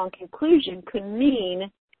to the wrong conclusion could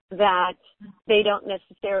mean that they don't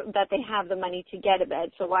necessarily, that they have the money to get a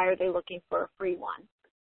bed. So why are they looking for a free one?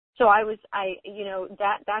 So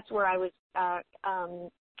that's where I was kind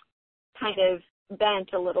of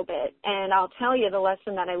bent a little bit. And I'll tell you the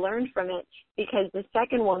lesson that I learned from it, because the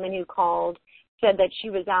second woman who called said that she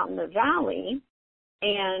was out in the valley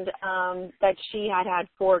and that she had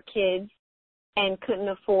 4 kids and couldn't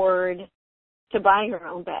afford to buy her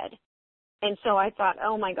own bed. And so I thought,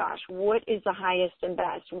 oh my gosh, what is the highest and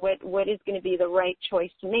best? What is going to be the right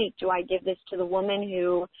choice to make? Do I give this to the woman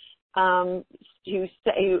who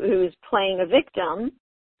is playing a victim,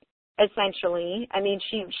 essentially? I mean,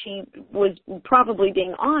 she was probably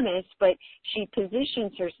being honest, but she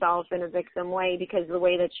positions herself in a victim way because of the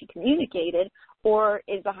way that she communicated. Or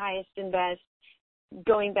is the highest and best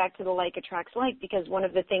going back to the like attracts like? Because one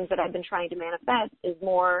of the things that I've been trying to manifest is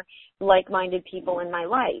more like-minded people in my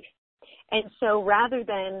life. And so rather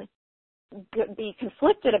than be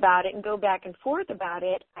conflicted about it and go back and forth about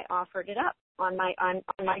it, I offered it up on my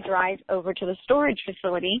drive over to the storage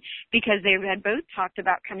facility, because they had both talked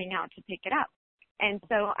about coming out to pick it up. And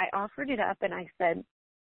so I offered it up, and I said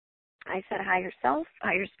higher self,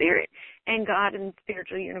 higher spirit, and God and the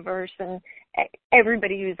spiritual universe, and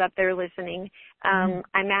everybody who's up there listening, I'm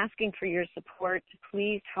asking for your support to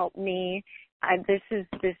please help me. This is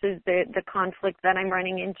the conflict that I'm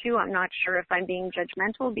running into. I'm not sure if I'm being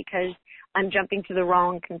judgmental because I'm jumping to the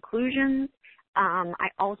wrong conclusions. I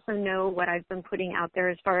also know what I've been putting out there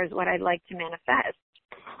as far as what I'd like to manifest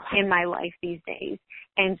in my life these days.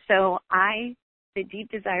 And so the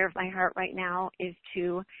deep desire of my heart right now is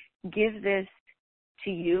to give this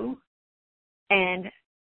to you and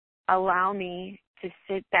allow me to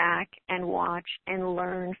sit back and watch and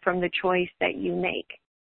learn from the choice that you make.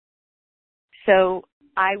 So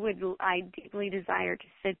I deeply desire to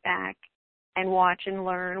sit back and watch and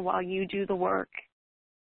learn while you do the work,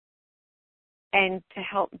 and to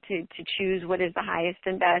help to choose what is the highest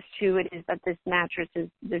and best, who it is that this mattress is,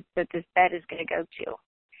 that this bed is going to go to.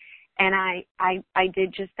 And I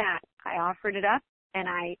did just that. I offered it up, and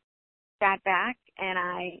I sat back, and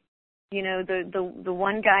the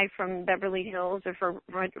one guy from Beverly Hills, or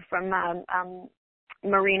from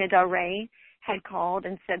Marina Del Rey, had called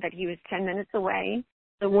and said that he was 10 minutes away.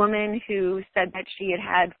 The woman who said that she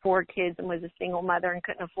had 4 kids and was a single mother and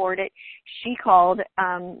couldn't afford it, she called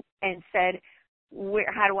and said,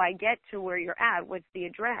 how do I get to where you're at? What's the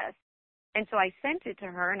address? And so I sent it to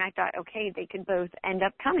her, and I thought, okay, they could both end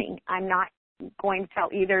up coming. I'm not going to tell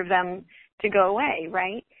either of them to go away,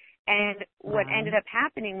 right? And what ended up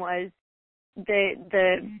happening was the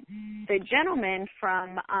gentleman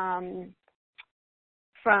from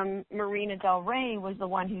Marina Del Rey was the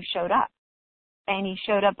one who showed up. And he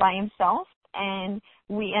showed up by himself, and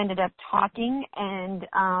we ended up talking, and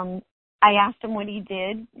I asked him what he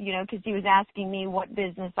did, because he was asking me what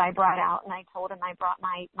business I brought out, and I told him I brought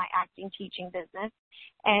my acting teaching business.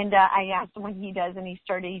 And I asked him what he does, and he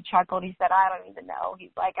chuckled. He said, I don't even know.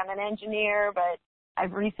 He's like, I'm an engineer, but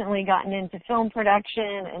I've recently gotten into film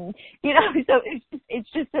production, and, so it's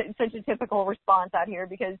just such a typical response out here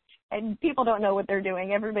and people don't know what they're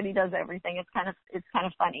doing. Everybody does everything. It's kind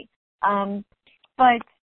of funny. But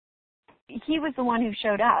he was the one who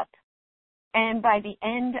showed up. And by the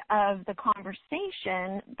end of the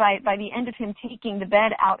conversation, by the end of him taking the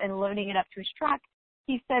bed out and loading it up to his truck,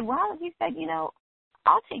 he said,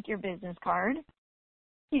 I'll take your business card.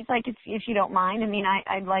 He's like, if you don't mind. I mean,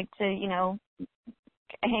 I'd like to,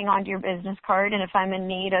 hang on to your business card. And if I'm in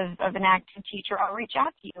need of an acting teacher, I'll reach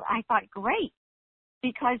out to you. I thought, great.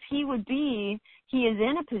 Because he is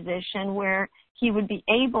in a position where he would be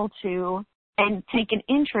able to and take an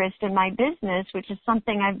interest in my business, which is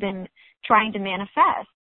something I've been trying to manifest.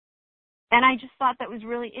 And I just thought that was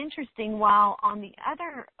really interesting. While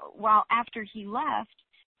after he left,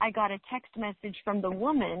 I got a text message from the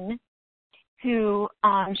woman who,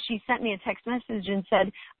 she sent me a text message and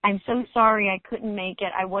said, I'm so sorry I couldn't make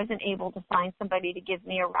it. I wasn't able to find somebody to give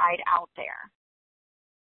me a ride out there.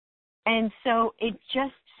 And so it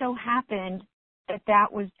just so happened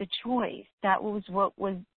that was the choice. That was what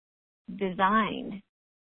was designed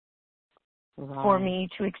for me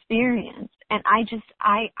to experience. And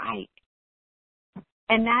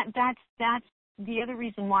that's the other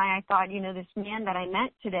reason why I thought, this man that I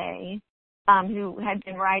met today, who had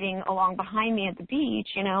been riding along behind me at the beach,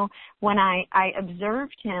 when I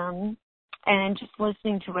observed him and just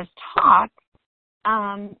listening to us talk,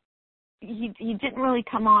 he didn't really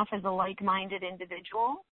come off as a like-minded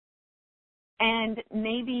individual. And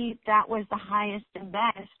maybe that was the highest and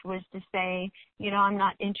best, was to say, I'm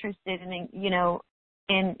not interested in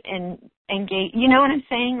engage. You know what I'm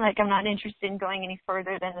saying? Like, I'm not interested in going any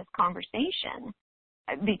further than this conversation,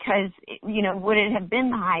 because, would it have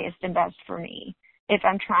been the highest and best for me if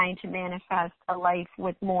I'm trying to manifest a life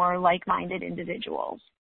with more like-minded individuals?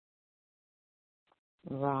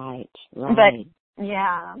 Right. But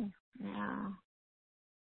yeah.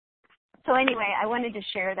 So anyway, I wanted to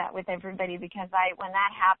share that with everybody, because when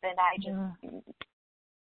that happened, I just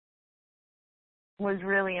was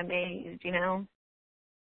really amazed,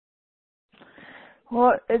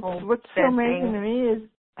 Well, what's so amazing to me is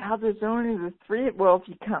how there's only the three, if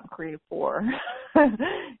you count Korea 4,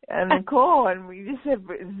 and Nicole, and we just have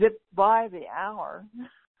zipped by the hour.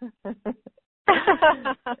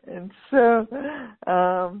 And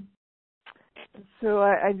so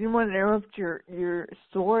I didn't want to interrupt your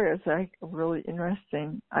story. It's like really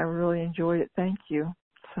interesting. I really enjoyed it. Thank you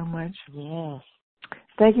so much. Yes.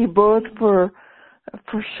 Thank you both for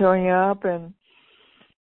showing up and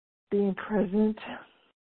being present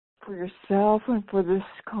for yourself and for this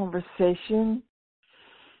conversation,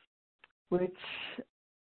 which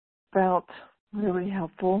felt really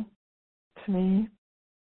helpful to me.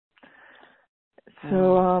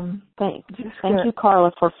 So thank you,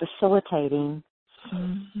 Carla, for facilitating.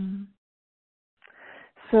 Mm-hmm.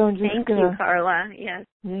 So I'm just Thank you, Carla. Yes.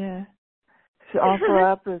 Yeah. So offer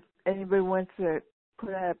up if anybody wants to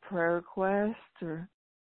put out a prayer request or.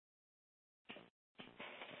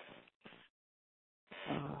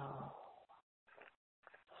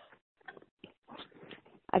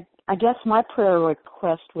 I guess my prayer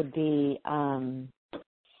request would be, I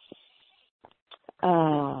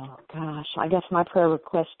guess my prayer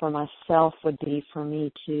request for myself would be for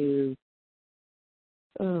me to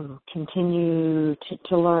continue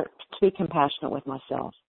to learn to be compassionate with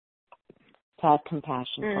myself, to have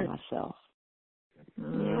compassion for myself.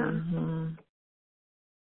 Mm-hmm.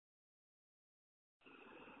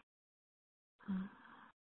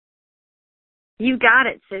 You got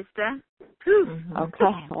it, sister. Mm-hmm.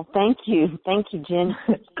 Okay. Well, thank you, Jen.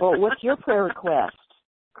 Well, what's your prayer request?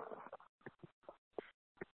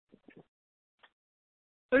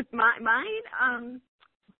 With mine,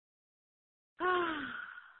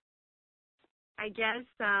 I guess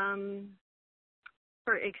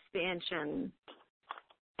for expansion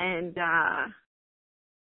and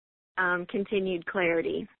continued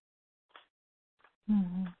clarity.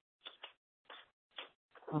 Mm-hmm.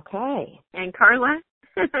 Okay. And Carla?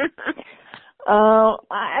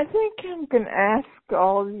 I think I'm going to ask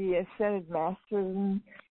all the ascended masters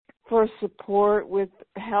for support with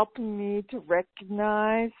helping me to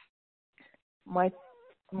recognize my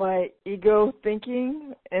ego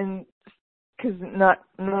thinking, and because not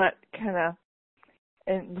kind of,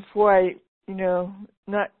 and before I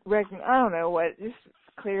not recognize, I don't know what, just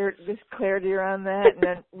clarity around that, and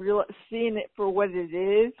then seeing it for what it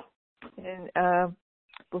is, and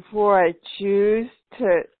before I choose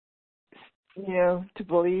to to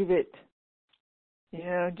believe it,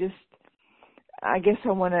 just I guess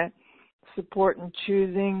I want to support in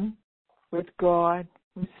choosing with God,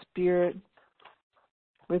 with Spirit,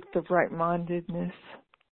 with the right-mindedness.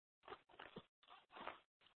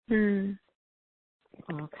 Okay.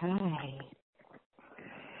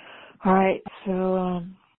 All right, so,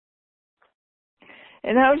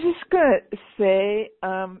 and I was just going to say,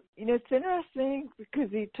 it's interesting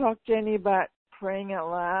because you talked, Jenny, about praying out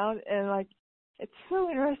loud, and it's so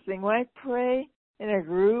interesting. When I pray in a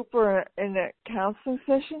group or in a counseling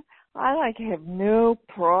session, I have no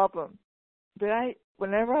problem. But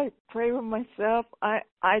whenever I pray with myself, I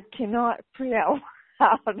cannot pray out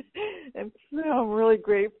loud. And so I'm really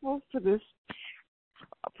grateful for this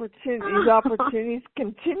opportunities,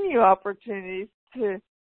 continue opportunities to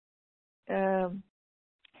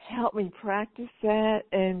help me practice that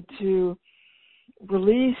and to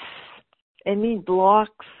release any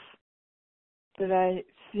blocks that I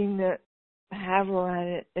seem to have around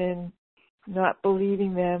it and not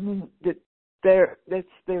believing them, and that they're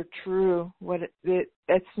true.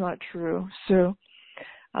 That's not true. So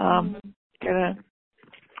gonna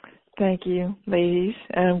thank you, ladies,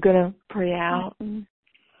 and I'm gonna pray out.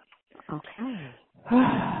 Okay.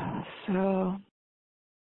 So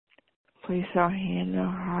place our hand in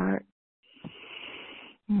our heart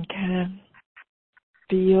and kind of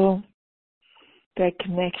feel that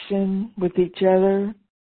connection with each other,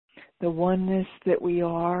 the oneness that we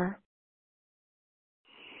are.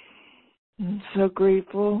 I'm so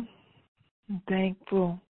grateful and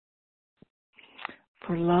thankful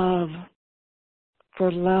for love,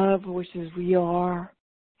 which is we are,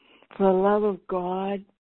 for the love of God,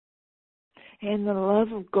 and the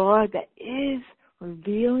love of God that is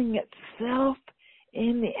revealing itself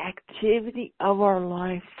in the activity of our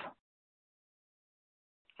life.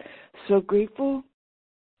 So grateful.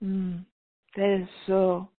 That is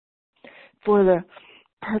so. For the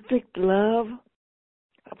perfect love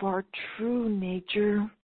of our true nature.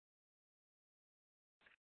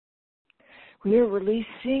 We are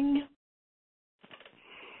releasing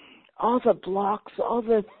all the blocks, all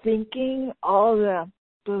the thinking, all the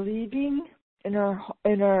believing in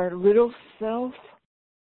our little self.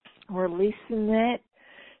 We're releasing that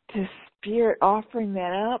to Spirit, offering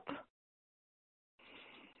that up.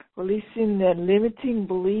 Releasing the limiting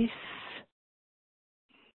beliefs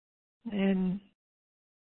and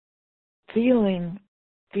feeling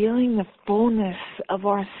the fullness of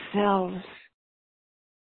ourselves.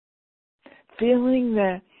 Feeling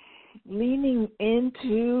the leaning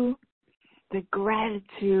into the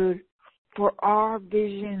gratitude for our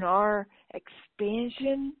vision, our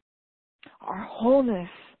expansion, our wholeness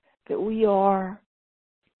that we are.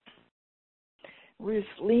 We're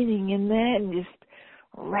just leaning in that and just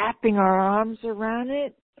wrapping our arms around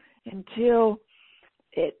it until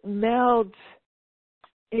it melds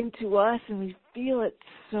into us and we feel it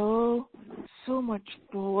so much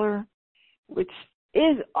fuller, which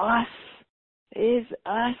is us,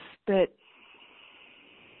 but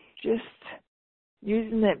just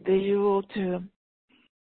using that visual to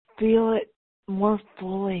feel it more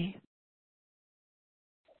fully.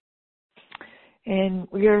 And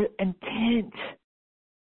we're intent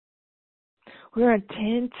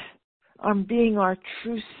on being our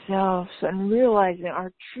true selves and realizing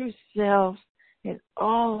our true selves in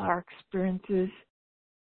all our experiences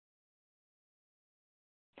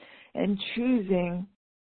and choosing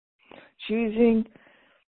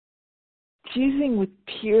with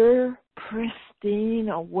pure, pristine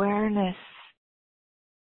awareness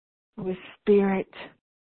with Spirit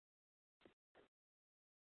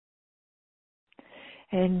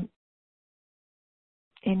and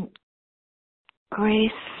in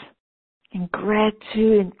grace and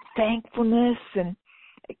gratitude and thankfulness and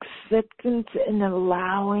acceptance and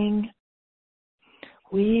allowing,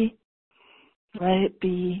 we let it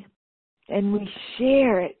be and we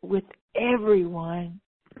share it with everyone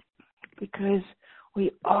because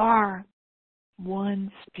we are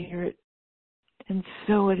one Spirit, and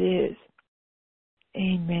so it is.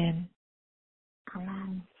 Amen.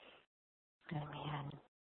 Amen. Amen.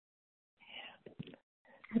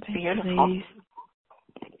 It's beautiful.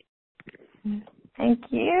 Thank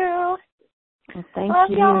you. Well, thank Love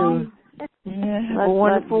you. y'all. Yeah, have a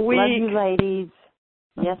wonderful week. Love you, ladies.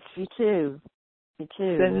 Yes, you too. You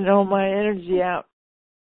too. Sending all my energy out.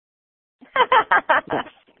 Yes.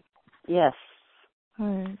 Yes. All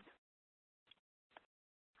right.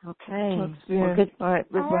 Okay. Talk soon. Well, good. All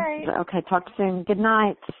right. Bye-bye. All right. Okay, talk soon. Good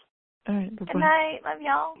night. All right. Bye-bye. Good night. Love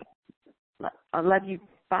y'all. I love you.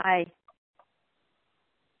 Bye.